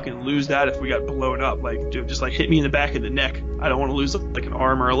didn't fucking lose that if we got blown up. Like, dude, just, like, hit me in the back of the neck. I don't want to lose, like, an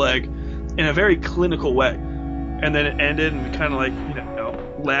arm or a leg, in a very clinical way. And then it ended, and we kind of,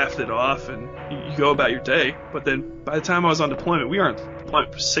 like, laughed it off, and you go about your day. But then, by the time I was on deployment, we were on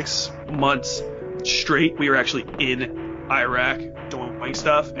deployment for 6 months straight. We were actually in Iraq doing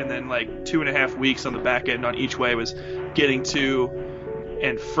stuff, and then, like, 2.5 weeks on the back end on each way was getting to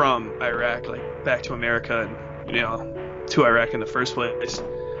and from Iraq, like, back to America, and, to Iraq in the first place.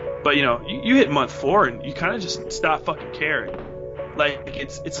 But, you hit month 4, and you kind of just stop fucking caring. Like,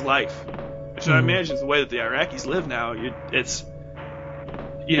 it's life. Which I imagine is the way that the Iraqis live now.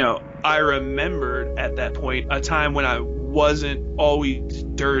 I remembered at that point a time when I wasn't always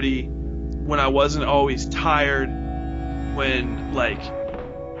dirty, when I wasn't always tired, when, like,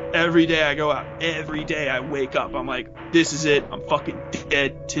 every day I go out, every day I wake up, I'm like, this is it, I'm fucking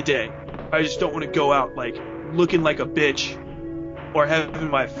dead today. I just don't want to go out, like, looking like a bitch, or having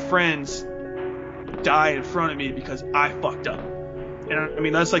my friends die in front of me because I fucked up. And I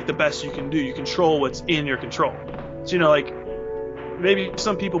mean, that's, like, the best you can do. You control what's in your control. So, like, maybe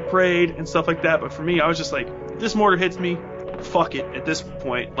some people prayed and stuff like that, but for me, I was just like, if this mortar hits me, fuck it at this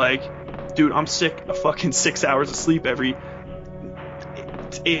point. Like, dude, I'm sick of fucking 6 hours of sleep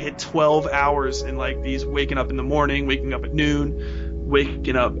it had 12 hours and like these waking up in the morning, waking up at noon,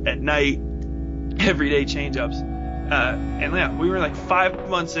 waking up at night, everyday change-ups. And yeah, we were like 5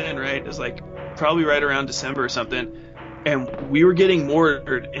 months in, right? It was like probably right around December or something. And we were getting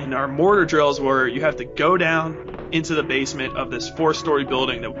mortared, and our mortar drills were you have to go down into the basement of this 4-story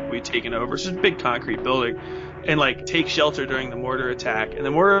building that we'd taken over. It's just a big concrete building, and like take shelter during the mortar attack. And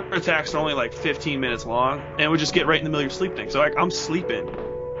the mortar attacks are only like 15 minutes long, and it would just get right in the middle of your sleep thing. So like I'm sleeping,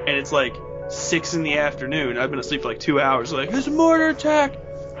 and it's like 6 in the afternoon. I've been asleep for like 2 hours. Like, there's a mortar attack.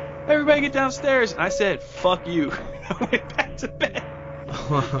 Everybody get downstairs. And I said, fuck you. I went back to bed.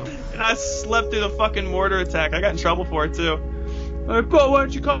 And I slept through the fucking mortar attack. I got in trouble for it too. Like, bro, why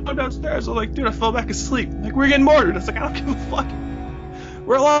don't you come downstairs? I was like, dude, I fell back asleep. Like, we're getting mortared. It's like, I don't give a fuck.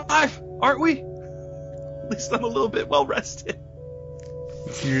 We're alive, aren't we? At least I'm a little bit well rested.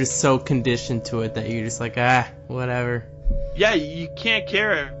 You're just so conditioned to it that you're just like, whatever. Yeah, you can't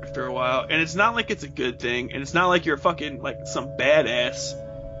care after a while, and it's not like it's a good thing, and it's not like you're fucking like some badass.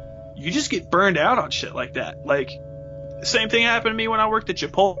 You just get burned out on shit like that. Like, same thing happened to me when I worked at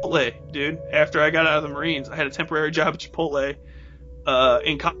Chipotle, dude. After I got out of the Marines, I had a temporary job at Chipotle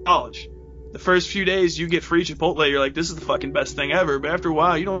in college. The first few days you get free Chipotle, you're like, this is the fucking best thing ever. But after a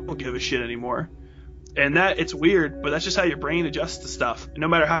while, you don't give a shit anymore. And that, it's weird, but that's just how your brain adjusts to stuff. And no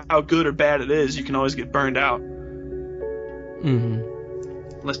matter how good or bad it is, you can always get burned out.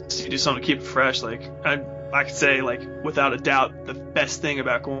 Mm-hmm. Unless you do something to keep it fresh. Like, I could say, like, without a doubt, the best thing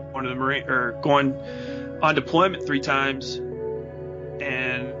about going to the Marine, or going on deployment 3 times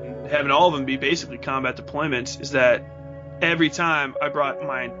and having all of them be basically combat deployments is that every time I brought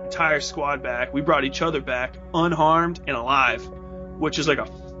my entire squad back, we brought each other back unharmed and alive, which is like a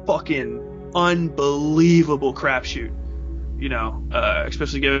fucking unbelievable crapshoot, you know,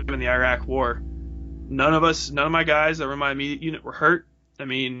 especially given the Iraq war. None of my guys that were in my immediate unit were hurt. I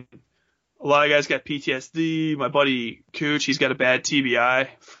mean, a lot of guys got PTSD. My buddy Cooch, he's got a bad TBI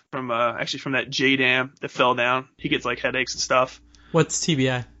from that JDAM that fell down. He gets like headaches and stuff. What's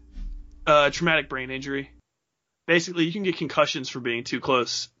TBI? Traumatic brain injury. Basically, you can get concussions for being too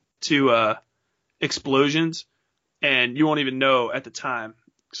close to explosions, and you won't even know at the time.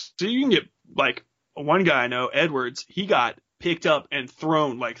 So you can get, like, one guy I know, Edwards, he got picked up and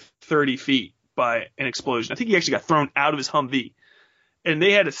thrown like 30 feet by an explosion. I think he actually got thrown out of his Humvee. And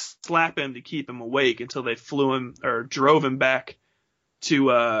they had to slap him to keep him awake until they flew him or drove him back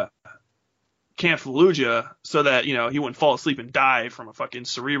to Camp Fallujah so that, you know, he wouldn't fall asleep and die from a fucking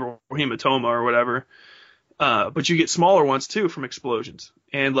cerebral hematoma or whatever. But you get smaller ones too from explosions.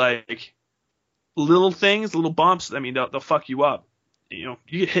 And like little things, little bumps, I mean, they'll fuck you up. You know,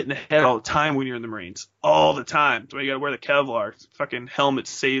 you get hit in the head all the time when you're in the Marines. All the time. So you gotta wear the Kevlar. Fucking helmet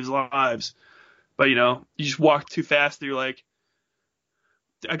saves lives. But, you know, you just walk too fast, you're like,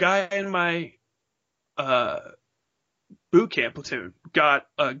 a guy in my boot camp platoon got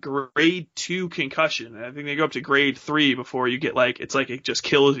a grade 2 concussion. I think they go up to grade 3 before you get like, it's like it just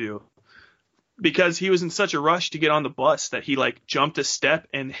kills you. Because he was in such a rush to get on the bus that he like jumped a step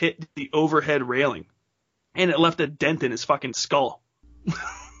and hit the overhead railing. And it left a dent in his fucking skull.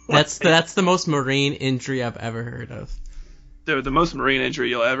 That's the most Marine injury I've ever heard of. Dude, the most Marine injury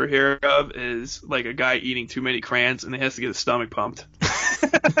you'll ever hear of is like a guy eating too many crayons and he has to get his stomach pumped.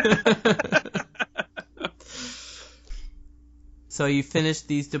 So you finished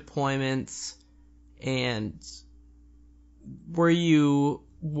these deployments, and were you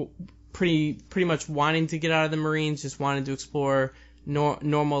pretty much wanting to get out of the Marines, just wanting to explore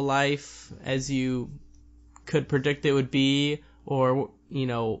normal life as you could predict it would be, or, you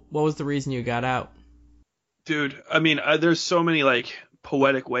know, what was the reason you got out? Dude, I mean, there's so many like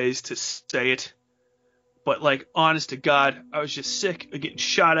poetic ways to say it. But, like, honest to God, I was just sick of getting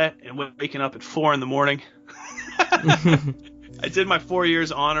shot at and waking up at 4 in the morning. I did my 4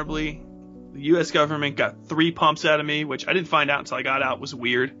 years honorably. The U.S. government got 3 pumps out of me, which I didn't find out until I got out was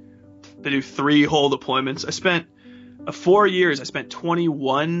weird. They do 3 whole deployments. I spent 4 years. I spent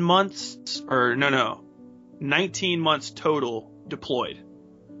 21 months, 19 months total deployed.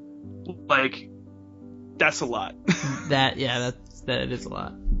 Like, that's a lot. That is a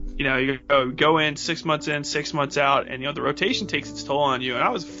lot. You know, you go in 6 months in, 6 months out, and, you know, the rotation takes its toll on you. And I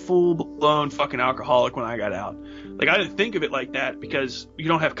was full-blown fucking alcoholic when I got out. Like, I didn't think of it like that because you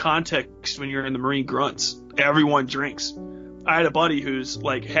don't have context when you're in the Marine grunts. Everyone drinks. I had a buddy who's,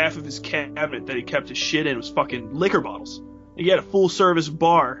 like, half of his cabinet that he kept his shit in was fucking liquor bottles. He had a full-service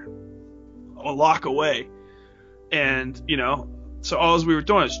bar a lock away. And, you know, so all we were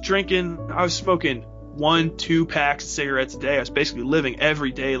doing was drinking. I was smoking 1-2 packs of cigarettes a day. I was basically living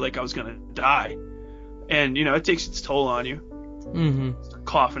every day like I was gonna die. And, you know, it takes its toll on you. start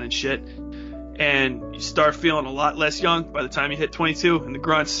coughing and shit, and you start feeling a lot less young by the time you hit 22. And the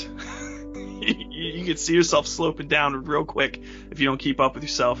grunts, you can see yourself sloping down real quick if you don't keep up with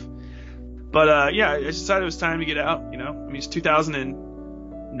yourself. But yeah, I decided it was time to get out. I mean, it's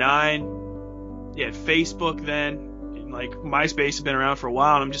 2009. You had Facebook then. Like, MySpace had been around for a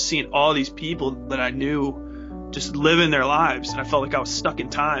while, and I'm just seeing all these people that I knew just living their lives, and I felt like I was stuck in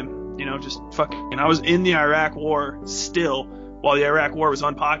time, just fucking. And I was in the Iraq War still, while the Iraq War was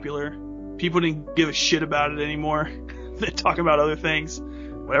unpopular. People didn't give a shit about it anymore. They talk about other things,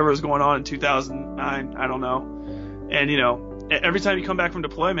 whatever was going on in 2009, I don't know. And every time you come back from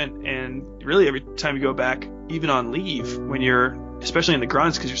deployment, and really every time you go back, even on leave, when you're, especially in the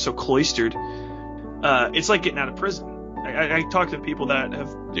grunts, because you're so cloistered, it's like getting out of prison. I talk to people that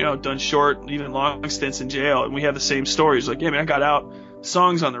have, done short, even long stints in jail, and we have the same stories. Like, yeah, man, I got out.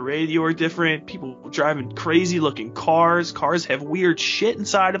 Songs on the radio are different. People driving crazy looking cars. Cars have weird shit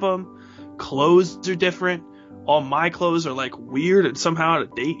inside of them. Clothes are different. All my clothes are like weird and somehow out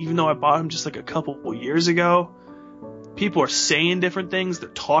of date, even though I bought them just like a couple years ago. People are saying different things. They're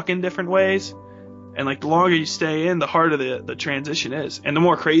talking different ways. And like, the longer you stay in, the harder the transition is. And the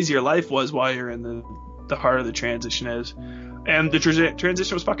more crazy your life was while you're in the harder the transition is. And the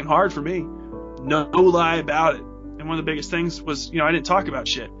transition was fucking hard for me. No lie about it. And one of the biggest things was, I didn't talk about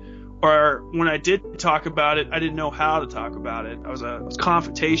shit. Or when I did talk about it, I didn't know how to talk about it. I was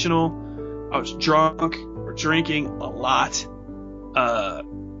confrontational. I was drunk or drinking a lot.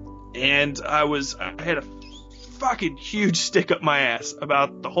 And I had a fucking huge stick up my ass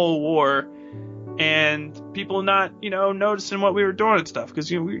about the whole war. And people not, noticing what we were doing and stuff, because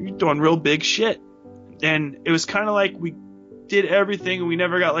we were doing real big shit. And it was kind of like we did everything and we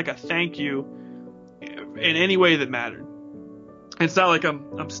never got like a thank you in any way that mattered. And it's not like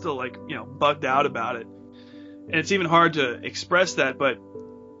I'm still like, bugged out about it. And it's even hard to express that, but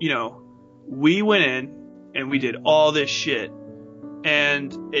we went in and we did all this shit,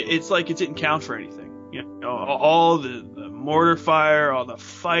 and it's like it didn't count for anything. All the mortar fire, all the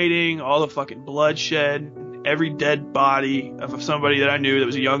fighting, all the fucking bloodshed, every dead body of somebody that I knew that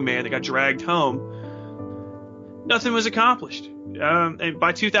was a young man that got dragged home. Nothing was accomplished. And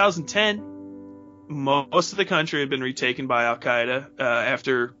by 2010, most of the country had been retaken by Al Qaeda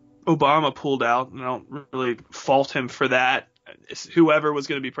after Obama pulled out. And I don't really fault him for that. Whoever was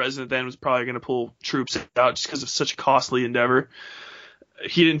going to be president then was probably going to pull troops out just because it's such a costly endeavor.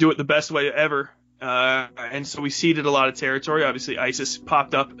 He didn't do it the best way ever. And so we ceded a lot of territory. Obviously, ISIS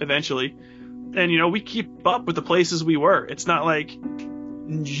popped up eventually. And, we keep up with the places we were. It's not like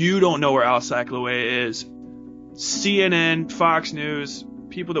you don't know where Al-Saqlaweh is. CNN, Fox News,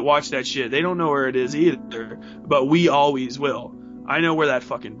 people that watch that shit, they don't know where it is either, but we always will. I know where that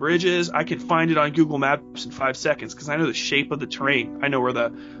fucking bridge is. I can find it on Google Maps in 5 seconds because I know the shape of the terrain. I know where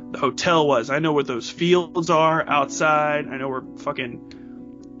the hotel was. I know where those fields are outside. I know where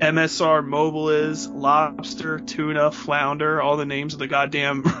fucking MSR Mobile is, Lobster, Tuna, Flounder, all the names of the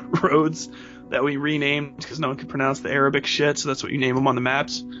goddamn roads that we renamed because no one could pronounce the Arabic shit, so that's what you name them on the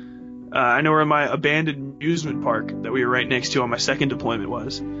maps. I know where my abandoned amusement park that we were right next to on my second deployment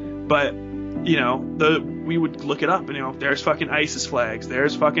was. But, we would look it up and, there's fucking ISIS flags.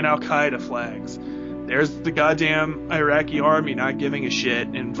 There's fucking Al-Qaeda flags. There's the goddamn Iraqi army not giving a shit,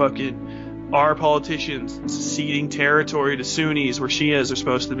 and fucking our politicians ceding territory to Sunnis where Shias are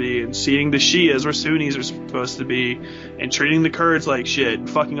supposed to be, and ceding the Shias where Sunnis are supposed to be, and treating the Kurds like shit, and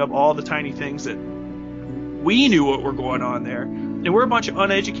fucking up all the tiny things that we knew what were going on there. And we're a bunch of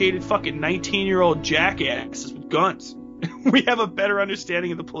uneducated fucking 19-year-old jackasses with guns. We have a better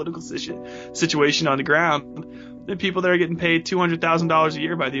understanding of the political situation on the ground than people that are getting paid $200,000 a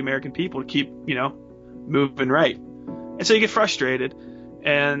year by the American people to keep, moving right. And so you get frustrated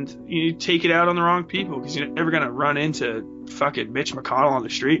and you take it out on the wrong people because you're never going to run into fucking Mitch McConnell on the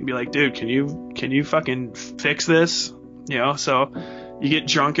street and be like, dude, can you fucking fix this? So you get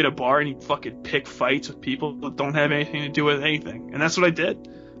drunk at a bar and you fucking pick fights with people that don't have anything to do with anything. And that's what I did.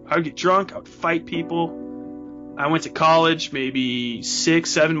 I would get drunk. I would fight people. I went to college maybe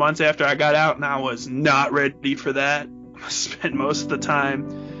 6-7 months after I got out, and I was not ready for that. I spent most of the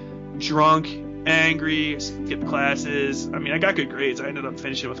time drunk, angry, skipped classes. I mean, I got good grades. I ended up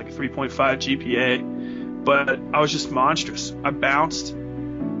finishing with like a 3.5 GPA, but I was just monstrous. I bounced,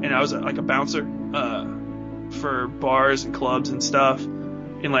 and I was like a bouncer for bars and clubs and stuff.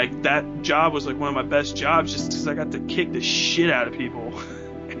 And like that job was like one of my best jobs just because I got to kick the shit out of people.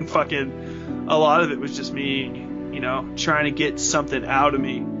 And fucking a lot of it was just me, trying to get something out of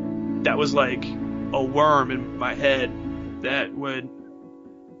me that was like a worm in my head that would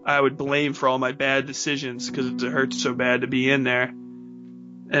I would blame for all my bad decisions because it hurt so bad to be in there.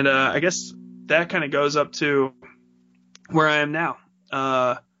 And I guess that kind of goes up to where I am now.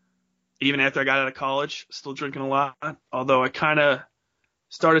 Even after I got out of college, still drinking a lot, although I kind of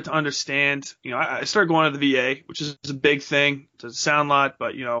started to understand, I started going to the VA, which is a big thing. It doesn't sound a lot,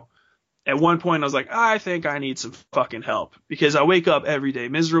 but, at one point I was like, I think I need some fucking help because I wake up every day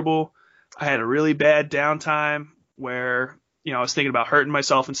miserable. I had a really bad downtime where, I was thinking about hurting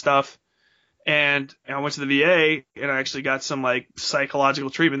myself and stuff. And I went to the VA and I actually got some like psychological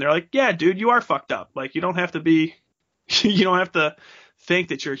treatment. They're like, yeah, dude, you are fucked up. Like, you don't have to think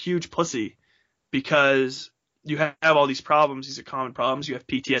that you're a huge pussy because you have all these problems. These are common problems. You have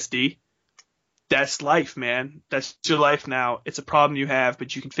PTSD. That's life, man. That's your life now. It's a problem you have,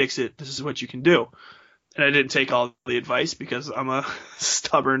 but you can fix it. This is what you can do. And I didn't take all the advice because I'm a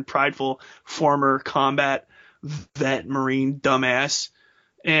stubborn, prideful, former combat vet Marine dumbass.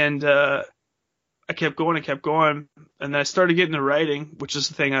 And I kept going and kept going. And then I started getting into writing, which is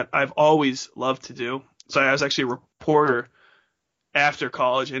the thing I've always loved to do. So I was actually a reporter after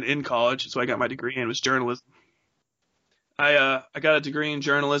college and in college. So I got my degree in was journalism. I got a degree in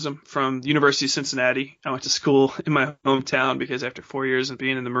journalism from the University of Cincinnati. I went to school in my hometown because after 4 years of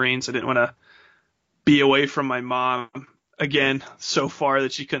being in the Marines, I didn't want to be away from my mom again so far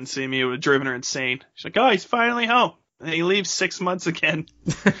that she couldn't see me. It would have driven her insane. She's like, oh, he's finally home. And he leaves 6 months again.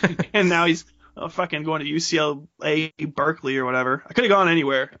 And now he's fucking going to UCLA, Berkeley or whatever. I could have gone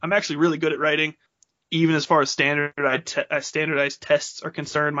anywhere. I'm actually really good at writing. Even as far as standardized tests are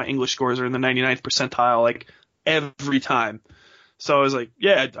concerned, my English scores are in the 99th percentile, like every time. So I was like,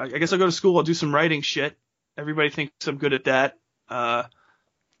 yeah, I guess I'll go to school. I'll do some writing shit. Everybody thinks I'm good at that.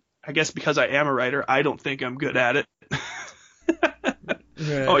 I guess because I am a writer, I don't think I'm good at it.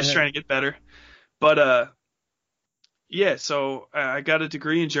 Always trying to get better. But, yeah, so I got a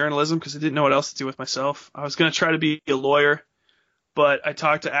degree in journalism because I didn't know what else to do with myself. I was going to try to be a lawyer, but I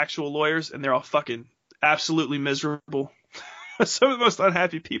talked to actual lawyers, and they're all fucking absolutely miserable. Some of the most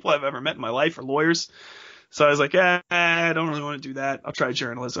unhappy people I've ever met in my life are lawyers. So I was like, I don't really want to do that. I'll try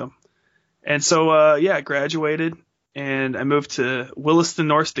journalism. And so, I graduated, and I moved to Williston,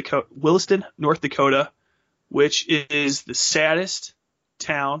 North Dakota, which is the saddest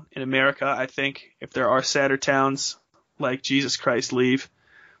town in America, I think. If there are sadder towns, like Jesus Christ, leave.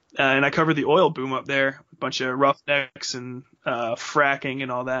 And I covered the oil boom up there, a bunch of roughnecks and fracking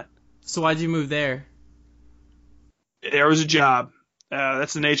and all that. So why'd you move there? There was a job.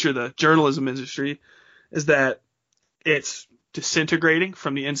 That's the nature of the journalism industry, is that it's disintegrating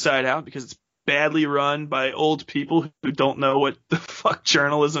from the inside out because it's badly run by old people who don't know what the fuck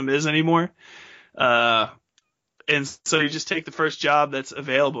journalism is anymore. And so you just take the first job that's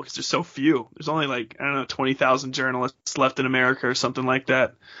available because there's so few. There's only 20,000 journalists left in America or something like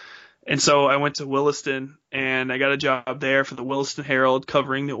that. And so I went to Williston and I got a job there for the Williston Herald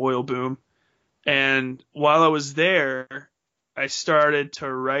covering the oil boom. And while I was there, I started to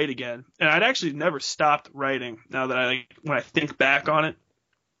write again. And I'd actually never stopped writing now that when I think back on it.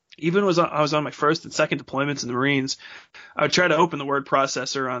 Even when I was on my first and second deployments in the Marines, I would try to open the word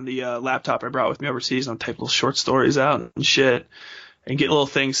processor on the laptop I brought with me overseas and I'd type little short stories out and shit and get little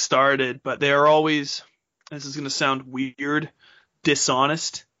things started. But they are always, this is going to sound weird,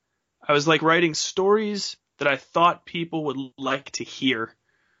 dishonest. I was like writing stories that I thought people would like to hear,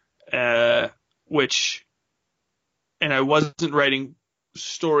 and I wasn't writing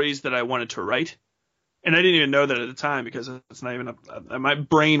stories that I wanted to write. And I didn't even know that at the time because it's not even my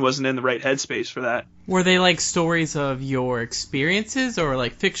brain wasn't in the right headspace for that. Were they like stories of your experiences or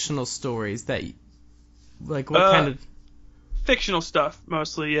like fictional stories that, like what kind of? Fictional stuff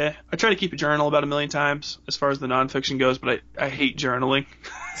mostly, yeah. I try to keep a journal about 1 million times as far as the nonfiction goes, but I hate journaling.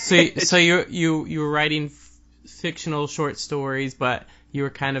 So you were writing fictional short stories, but you were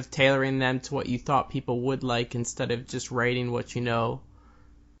kind of tailoring them to what you thought people would like instead of just writing what you know.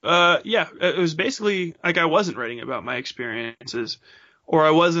 Yeah, it was basically like I wasn't writing about my experiences, or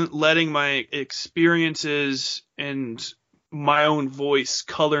I wasn't letting my experiences and my own voice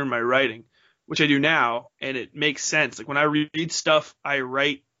color my writing, which I do now, and it makes sense. Like when I read stuff I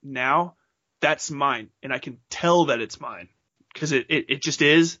write now, that's mine, and I can tell that it's mine because it just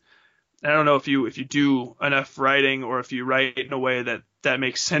is. I don't know if you do enough writing or if you write in a way that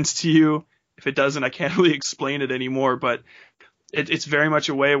makes sense to you. If it doesn't, I can't really explain it anymore, but it's very much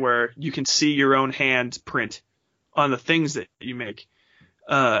a way where you can see your own hand print on the things that you make.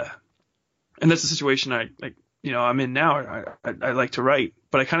 And that's the situation I'm in now. I like to write,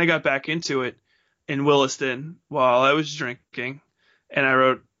 but I kind of got back into it in Williston while I was drinking. And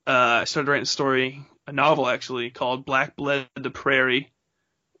I started writing a novel actually called Black Bled the Prairie,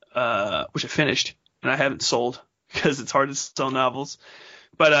 which I finished, and I haven't sold because it's hard to sell novels.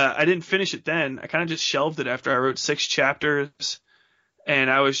 But I didn't finish it then. I kind of just shelved it after I wrote 6 chapters, and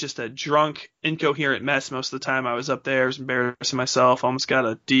I was just a drunk, incoherent mess most of the time I was up there. I was embarrassing myself. Almost got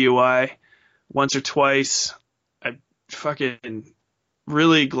a DUI once or twice. I fucking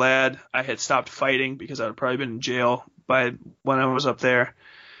really glad I had stopped fighting because I would have probably been in jail by when I was up there.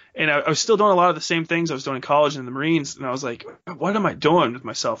 And I was still doing a lot of the same things I was doing in college and in the Marines. And I was like, what am I doing with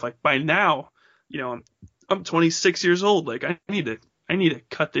myself? Like, by now, I'm 26 years old. Like, I need to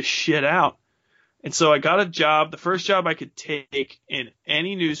cut this shit out. And so I got a job, the first job I could take in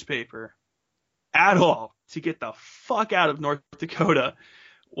any newspaper at all to get the fuck out of North Dakota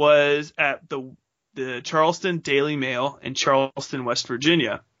was at the Charleston Daily Mail in Charleston, West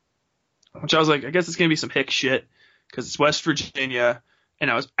Virginia, which I was like, I guess it's going to be some hick shit because it's West Virginia. And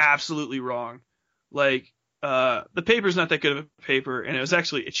I was absolutely wrong. Like, the paper's not that good of a paper, and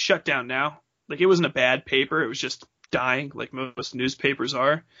it's shut down now. Like, it wasn't a bad paper. It was just dying, like most newspapers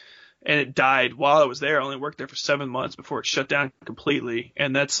are. And it died while I was there. I only worked there for 7 months before it shut down completely.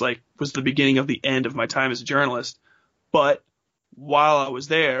 And that's was the beginning of the end of my time as a journalist. But while I was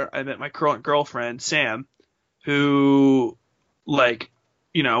there, I met my current girlfriend, Sam, who,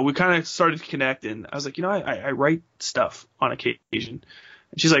 we kind of started connecting. I was like, I write stuff on occasion.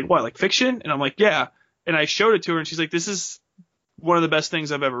 And she's like, what, like fiction? And I'm like, yeah. And I showed it to her, and she's like, this is one of the best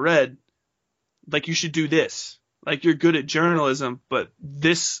things I've ever read. Like, you should do this. Like, you're good at journalism, but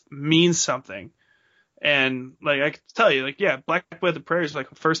this means something. And, I can tell you, Black Weather Prairie is, the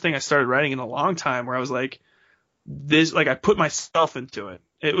first thing I started writing in a long time where I was like, I put myself into it.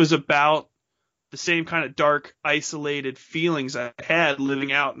 It was about the same kind of dark, isolated feelings I had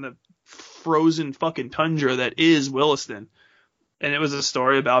living out in the frozen fucking tundra that is Williston. And it was a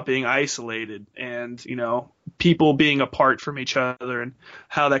story about being isolated and, people being apart from each other and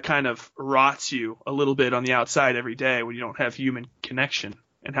how that kind of rots you a little bit on the outside every day when you don't have human connection,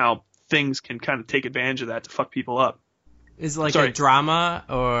 and how things can kind of take advantage of that to fuck people up. Is it a drama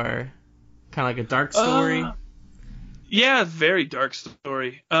or kind of like a dark story? Yeah, very dark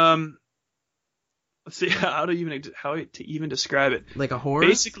story. Let's see how to even describe it. Like a horror?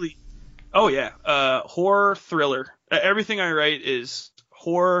 Basically, horror thriller. Everything I write is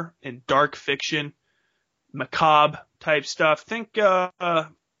horror and dark fiction, macabre type stuff. Think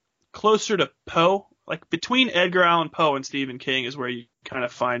closer to Poe. Like between Edgar Allan Poe and Stephen King is where you kind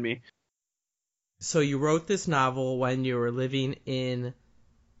of find me. So you wrote this novel when you were living in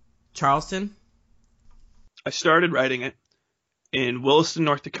Charleston? I started writing it in Williston,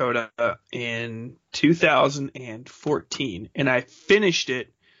 North Dakota in 2014, and I finished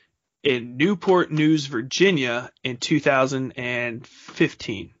it in Newport News, Virginia in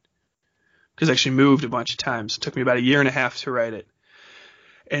 2015. Because I actually moved a bunch of times. It took me about a year and a half to write it.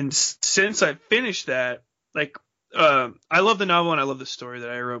 And since I finished that, I love the novel and I love the story that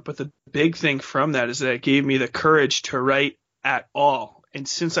I wrote, but the big thing from that is that it gave me the courage to write at all. And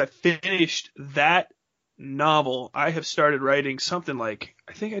since I finished that novel, I have started writing something like,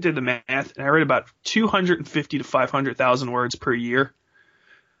 I think I did the math, and I write about 250 to 500,000 words per year.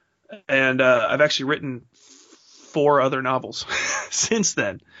 And I've actually written 4 other novels since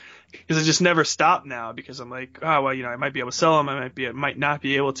then, because I just never stop now, because I'm like, I might be able to sell them, I might not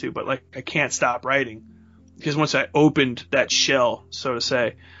be able to, but I can't stop writing, because once I opened that shell, so to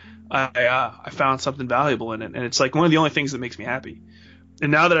say, I found something valuable in it, and it's one of the only things that makes me happy. And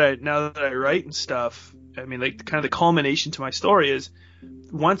now that I write and stuff, I mean, kind of the culmination to my story is,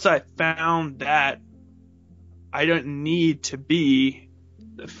 once I found that, I don't need to be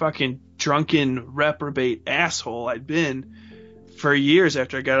the fucking drunken reprobate asshole I'd been for years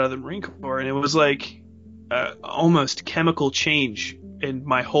after I got out of the Marine Corps. And it was almost chemical change in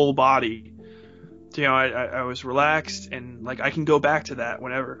my whole body. I was relaxed, and I can go back to that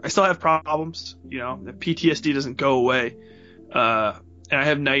whenever. I still have problems, the PTSD doesn't go away. And I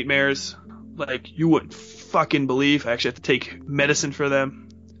have nightmares you wouldn't fucking believe. I actually have to take medicine for them,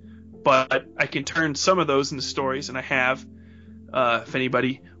 but I can turn some of those into stories, and I have. If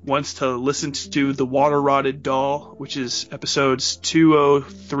anybody wants to listen to The Water Rotted Doll, which is episodes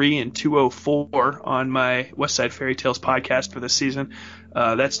 203 and 204 on my Westside Fairy Tales podcast for this season,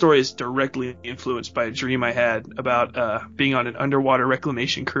 that story is directly influenced by a dream I had about being on an underwater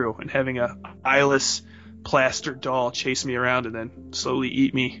reclamation crew and having a eyeless plaster doll chase me around and then slowly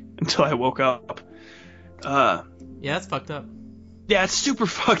eat me until I woke up. Yeah, that's fucked up. Yeah, it's super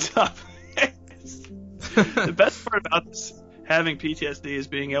fucked up. The best part about this having PTSD is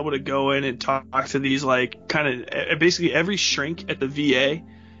being able to go in and talk to these basically every shrink at the VA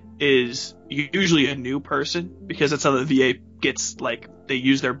is usually a new person, because that's how the VA gets like they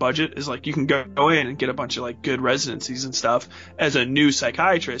use their budget is like you can go in and get a bunch of like good residencies and stuff as a new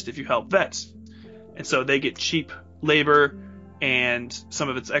psychiatrist if you help vets. And so they get cheap labor, and some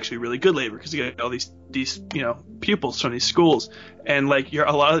of it's actually really good labor because you get all these pupils from these schools, and like a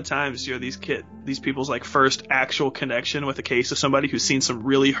lot of the times you're these people's like first actual connection with a case of somebody who's seen some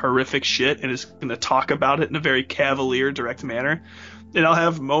really horrific shit and is going to talk about it in a very cavalier, direct manner. And I'll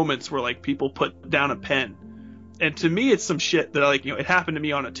have moments where like people put down a pen, and to me it's some shit that like it happened to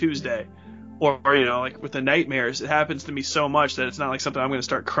me on a Tuesday. Or, like with the nightmares, it happens to me so much that it's not like something I'm going to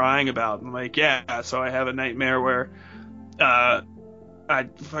start crying about. I'm like, yeah, so I have a nightmare where I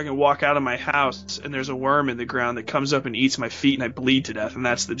fucking walk out of my house and there's a worm in the ground that comes up and eats my feet and I bleed to death, and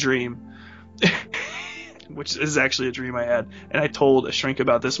that's the dream. Which is actually a dream I had. And I told a shrink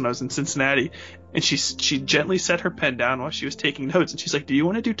about this when I was in Cincinnati, and she gently set her pen down while she was taking notes, and she's like, do you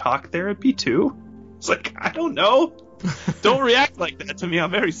want to do talk therapy too? It's like, I don't know. Don't react like that to me. I'm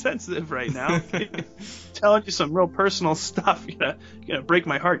very sensitive right now. Telling you some real personal stuff. You're gonna break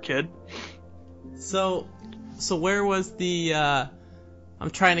my heart, kid. So where was the I'm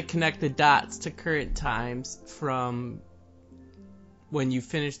trying to connect the dots to current times from when you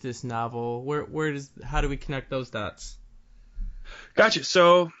finished this novel. How do we connect those dots? Gotcha.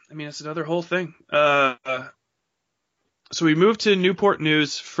 So it's another whole thing. So we moved to Newport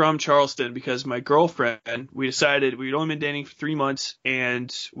News from Charleston because my girlfriend, we decided we'd only been dating for 3 months,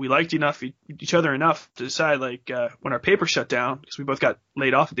 and we liked each other enough to decide when our paper shut down, because we both got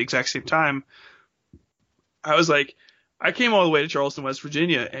laid off at the exact same time. I was like, I came all the way to Charleston, West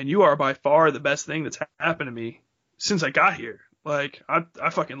Virginia, and you are by far the best thing that's happened to me since I got here. Like,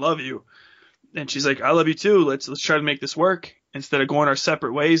 I fucking love you. And she's like, I love you too. Let's try to make this work instead of going our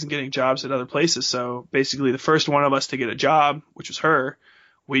separate ways and getting jobs at other places. So basically the first one of us to get a job, which was her,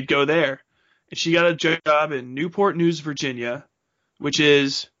 we'd go there. And she got a job in Newport News, Virginia, which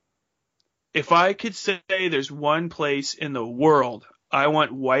is, if I could say there's one place in the world I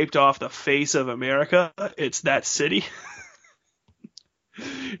want wiped off the face of America, it's that city.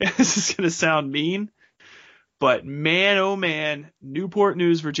 This is going to sound mean, but man, oh man, Newport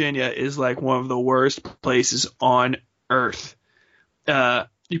News, Virginia is like one of the worst places on earth.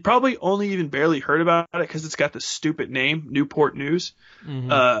 You probably only even barely heard about it because it's got the stupid name, Newport News.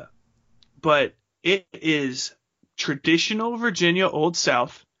 Mm-hmm. But it is traditional Virginia, Old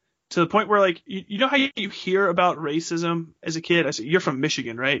South, to the point where, like, you know how you hear about racism as a kid? You're from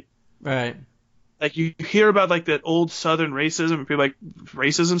Michigan, right? Right. Like, you hear about, like, that old Southern racism, and people are like,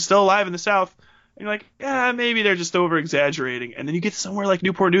 racism's still alive in the South. And you're like, yeah, maybe they're just over-exaggerating. And then you get somewhere like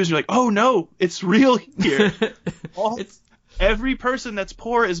Newport News, and you're like, oh, no, it's real here. Every person that's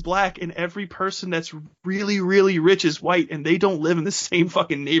poor is black, and every person that's really, really rich is white, and they don't live in the same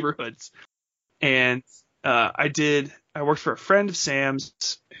fucking neighborhoods. And I worked for a friend of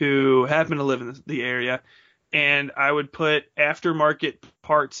Sam's who happened to live in the area, and I would put aftermarket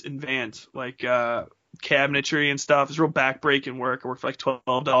parts in vans, like cabinetry and stuff. It was real backbreaking work. I worked for like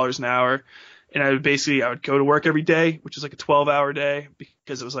 $12 an hour. And I would go to work every day, which is like a 12-hour day,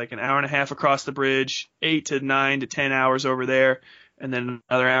 because it was like an hour and a half across the bridge, 8 to 9 to 10 hours over there, and then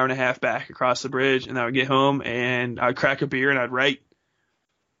another hour and a half back across the bridge. And I would get home and I'd crack a beer and I'd write.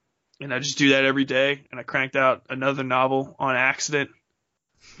 And I'd just do that every day. And I cranked out another novel on accident.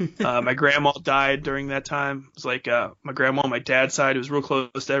 My grandma died during that time. It was like my grandma on my dad's side, who was real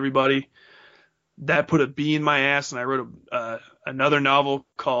close to everybody. That put a bee in my ass, and I wrote another novel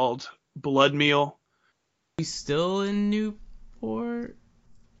called Blood Meal. Are you still in Newport?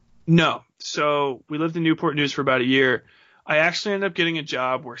 No. So we lived in Newport News for about a year. I actually ended up getting a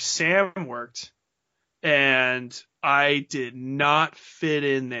job where Sam worked, and I did not fit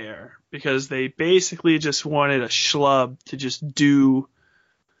in there because they basically just wanted a schlub to just do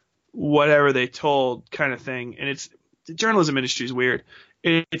whatever they told, kind of thing. And the journalism industry is weird.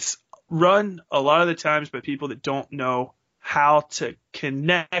 It's run a lot of the times by people that don't know how to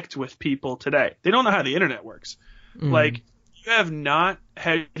connect with people today. They don't know how the internet works. Mm. Like, you have not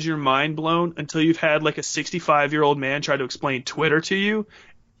had your mind blown until you've had like a 65-year-old man try to explain Twitter to you,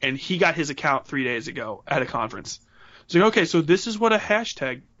 and he got his account 3 days ago at a conference. It's like, okay, so this is what a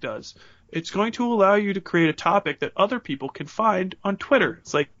hashtag does. It's going to allow you to create a topic that other people can find on Twitter.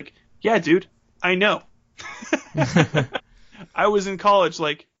 It's like, yeah, dude, I know. I was in college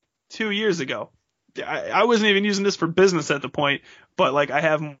like 2 years ago. I wasn't even using this for business at the point, but like, I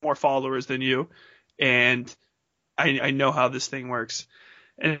have more followers than you, and I know how this thing works.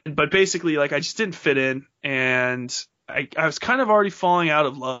 But basically, like, I just didn't fit in, and I was kind of already falling out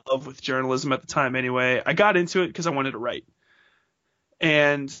of love with journalism at the time anyway. I got into it because I wanted to write.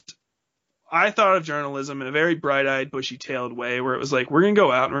 And I thought of journalism in a very bright-eyed, bushy-tailed way where it was like, we're going to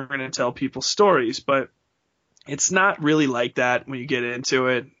go out and we're going to tell people stories, but it's not really like that when you get into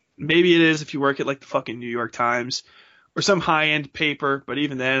it. Maybe it is if you work at like the fucking New York Times or some high-end paper, but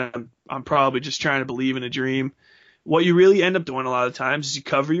even then I'm probably just trying to believe in a dream. What you really end up doing a lot of times is you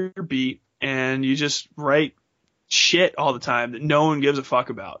cover your beat and you just write shit all the time that no one gives a fuck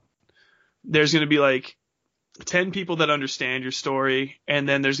about. There's going to be like 10 people that understand your story, and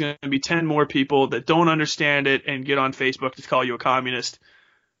then there's going to be 10 more people that don't understand it and get on Facebook to call you a communist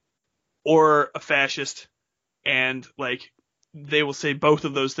or a fascist, and like they will say both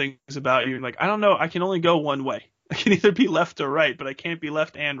of those things about you. Like, I don't know, I can only go one way. I can either be left or right, but I can't be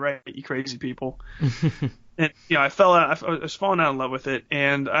left and right, you crazy people. And I was falling out in love with it,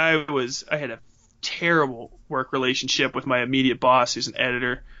 and I had a terrible work relationship with my immediate boss, who's an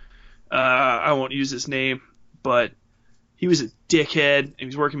editor. I won't use his name, but he was a dickhead. He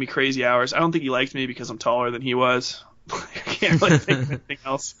was working me crazy hours. I don't think he liked me because I'm taller than he was. I can't really think of anything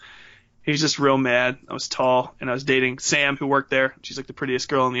else. He was just real mad. I was tall, and I was dating Sam, who worked there. She's like the prettiest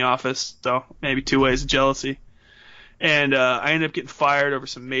girl in the office, so maybe 2 ways of jealousy. And I ended up getting fired over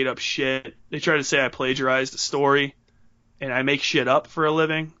some made-up shit. They tried to say I plagiarized a story, and I make shit up for a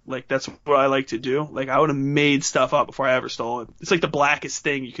living. Like, that's what I like to do. Like, I would have made stuff up before I ever stole it. It's like the blackest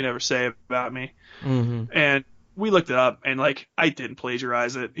thing you can ever say about me. Mm-hmm. And we looked it up, and, like, I didn't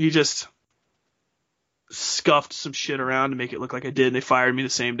plagiarize it. He just scuffed some shit around to make it look like I did, and they fired me the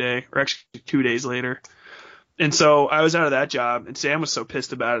same day, or actually 2 days later. And so I was out of that job, and Sam was so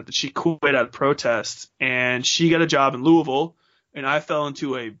pissed about it that she quit out of protest, and she got a job in Louisville, and I fell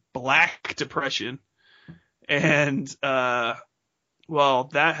into a black depression. And well,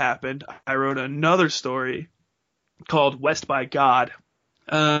 that happened. I wrote another story called West by God.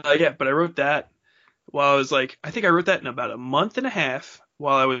 But I wrote that while I was like, I think I wrote that in about a month and a half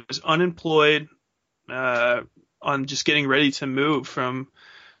while I was unemployed, on just getting ready to move from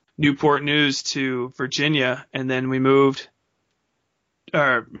Newport News to Virginia, and then we moved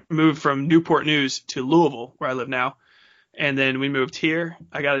from Newport News to Louisville, where I live now, and then we moved here.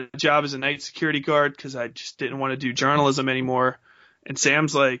 I got a job as a night security guard because I just didn't want to do journalism anymore. And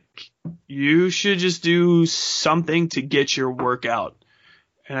Sam's like, you should just do something to get your work out.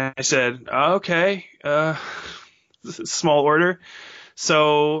 And I said, okay, small order.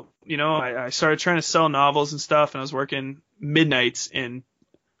 So, I started trying to sell novels and stuff, and I was working midnights in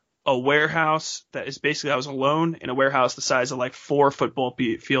a warehouse that is basically, I was alone in a warehouse the size of like 4 football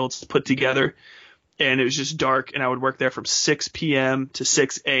fields put together, and it was just dark, and I would work there from 6 p.m. to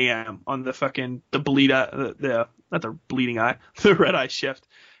 6 a.m. on the red eye shift,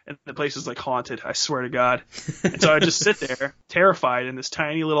 and the place was like haunted, I swear to God. And so I would just sit there terrified in this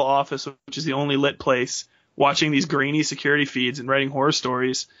tiny little office, which is the only lit place, watching these grainy security feeds and writing horror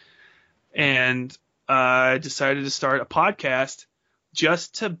stories. And I decided to start a podcast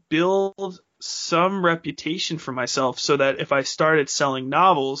just to build some reputation for myself, so that if I started selling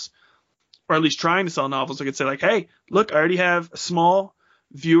novels, or at least trying to sell novels, I could say like, hey, look, I already have a small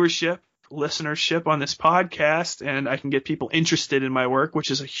viewership, listenership on this podcast, and I can get people interested in my work, which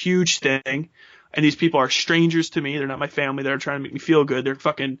is a huge thing. And these people are strangers to me. They're not my family. They're trying to make me feel good. They're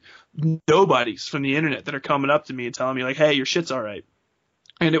fucking nobodies from the internet that are coming up to me and telling me like, hey, your shit's all right.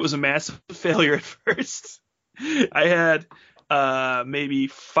 And it was a massive failure at first. I had maybe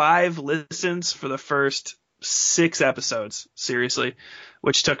 5 listens for the first 6 episodes, seriously,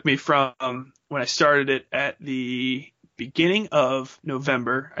 which took me from when I started it at the beginning of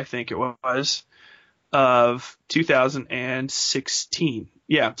November, I think it was, of 2016.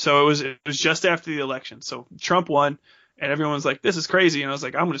 Yeah, so it was just after the election. So Trump won, and everyone was like, this is crazy. And I was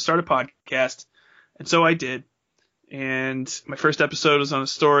like, I'm going to start a podcast. And so I did. And my first episode was on a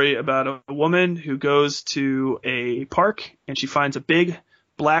story about a woman who goes to a park, and she finds a big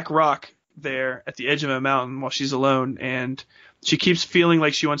black rock there at the edge of a mountain while she's alone. And she keeps feeling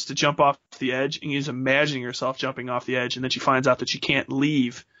like she wants to jump off the edge, and she's imagining herself jumping off the edge. And then she finds out that she can't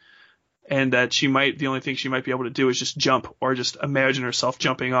leave, and that the only thing she might be able to do is just jump, or just imagine herself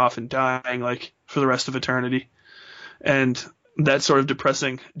jumping off and dying like for the rest of eternity. And that sort of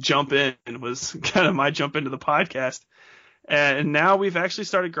depressing jump in was kind of my jump into the podcast. And now we've actually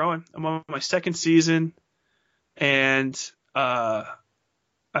started growing. I'm on my 2nd season, and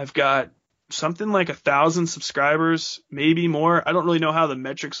I've got something like 1,000 subscribers, maybe more. I don't really know how the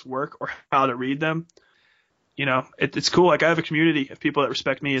metrics work or how to read them. It's cool. Like, I have a community of people that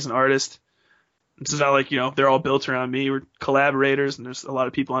respect me as an artist. It's not like, they're all built around me. We're collaborators, and there's a lot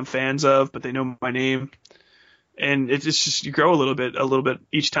of people I'm fans of, but they know my name. And it's just, you grow a little bit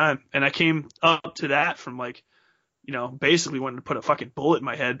each time. And I came up to that from like basically wanted to put a fucking bullet in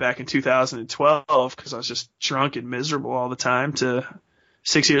my head back in 2012 because I was just drunk and miserable all the time, to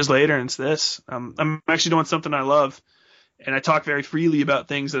 6 years later, and it's this. I'm actually doing something I love, and I talk very freely about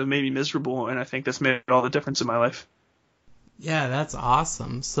things that have made me miserable, and I think that's made all the difference in my life. Yeah, that's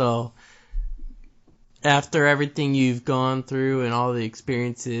awesome. So after everything you've gone through and all the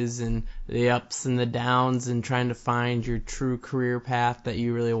experiences and the ups and the downs and trying to find your true career path that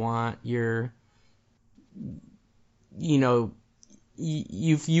you really want, you've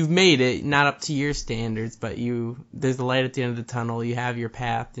made it, not up to your standards, but there's a light at the end of the tunnel. You have your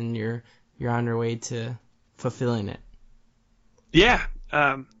path, and you're on your way to fulfilling it. Yeah.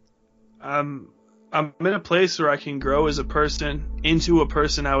 I'm in a place where I can grow as a person into a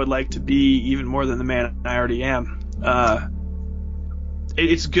person I would like to be, even more than the man I already am.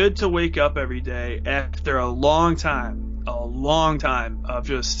 It's good to wake up every day after a long time of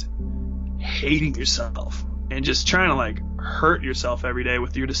just hating yourself and just trying to like hurt yourself every day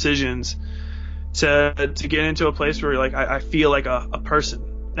with your decisions, to get into a place where you're like, I feel like a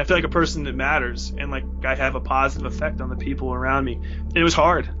person. I feel like a person that matters, and like I have a positive effect on the people around me. And it was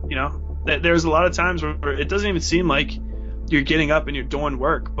hard, There's a lot of times where it doesn't even seem like you're getting up and you're doing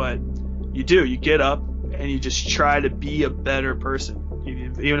work, but you do. You get up and you just try to be a better person.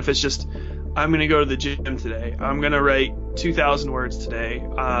 Even if it's just, I'm going to go to the gym today. I'm going to write 2,000 words today.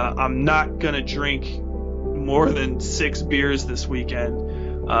 I'm not going to drink more than 6 beers this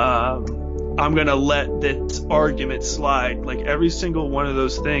weekend. I'm going to let this argument slide. Like, every single one of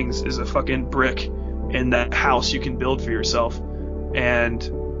those things is a fucking brick in that house you can build for yourself. And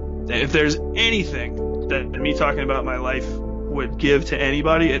if there's anything that me talking about my life would give to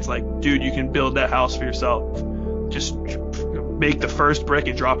anybody, it's like, dude, you can build that house for yourself. Just make the first brick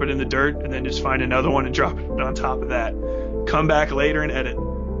and drop it in the dirt, and then just find another one and drop it on top of that. Come back later and edit.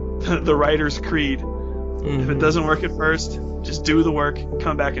 The writer's creed. Mm-hmm. If it doesn't work at first, just do the work,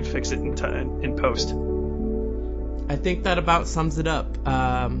 come back and fix it in post. I think that about sums it up.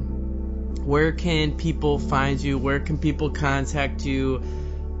 Where can people find you? Where can people contact you?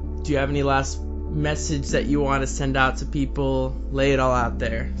 Do you have any last message that you want to send out to people? Lay it all out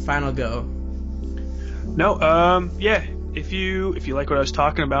there. Final go. No, yeah. If you like what I was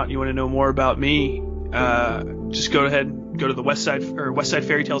talking about and you want to know more about me, just go ahead and go to the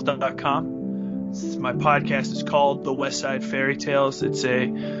westsidefairytales.com. My podcast is called The West Side Fairy Tales. It's a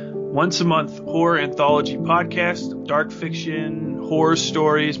once-a-month horror anthology podcast, dark fiction, horror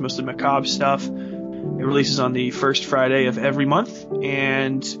stories, mostly macabre stuff. It releases on the first Friday of every month,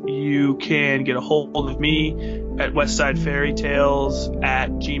 and you can get a hold of me at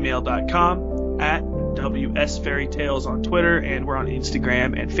westsidefairytales@gmail.com, at WSFairytales on Twitter, and we're on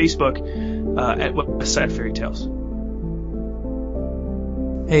Instagram and Facebook at Westside Fairy Tales.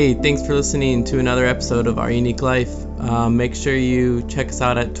 Hey, thanks for listening to another episode of Our Unique Life. Make sure you check us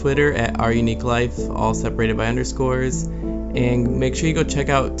out at Twitter at Our Unique Life, all separated by underscores. And make sure you go check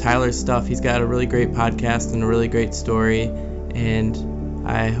out Tyler's stuff. He's got a really great podcast and a really great story. And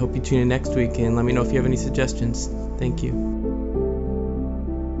I hope you tune in next week and let me know if you have any suggestions. Thank you.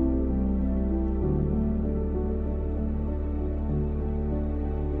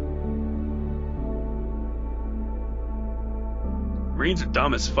 Marines are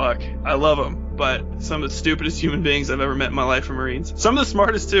dumb as fuck. I love them, but some of the stupidest human beings I've ever met in my life are Marines. Some of the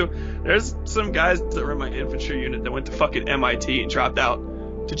smartest too. There's some guys that were in my infantry unit that went to fucking MIT and dropped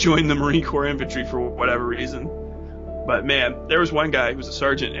out to join the Marine Corps infantry for whatever reason. But man, there was one guy who was a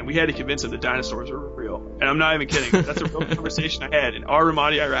sergeant, and we had to convince him that dinosaurs were real. And I'm not even kidding. That's a real conversation I had in Al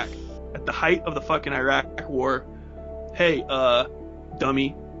Ramadi, Iraq, at the height of the fucking Iraq War. Hey,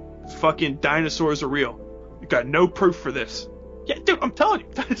 dummy, fucking dinosaurs are real. You got no proof for this. Yeah, dude, I'm telling you,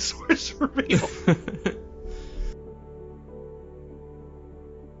 dinosaurs are real.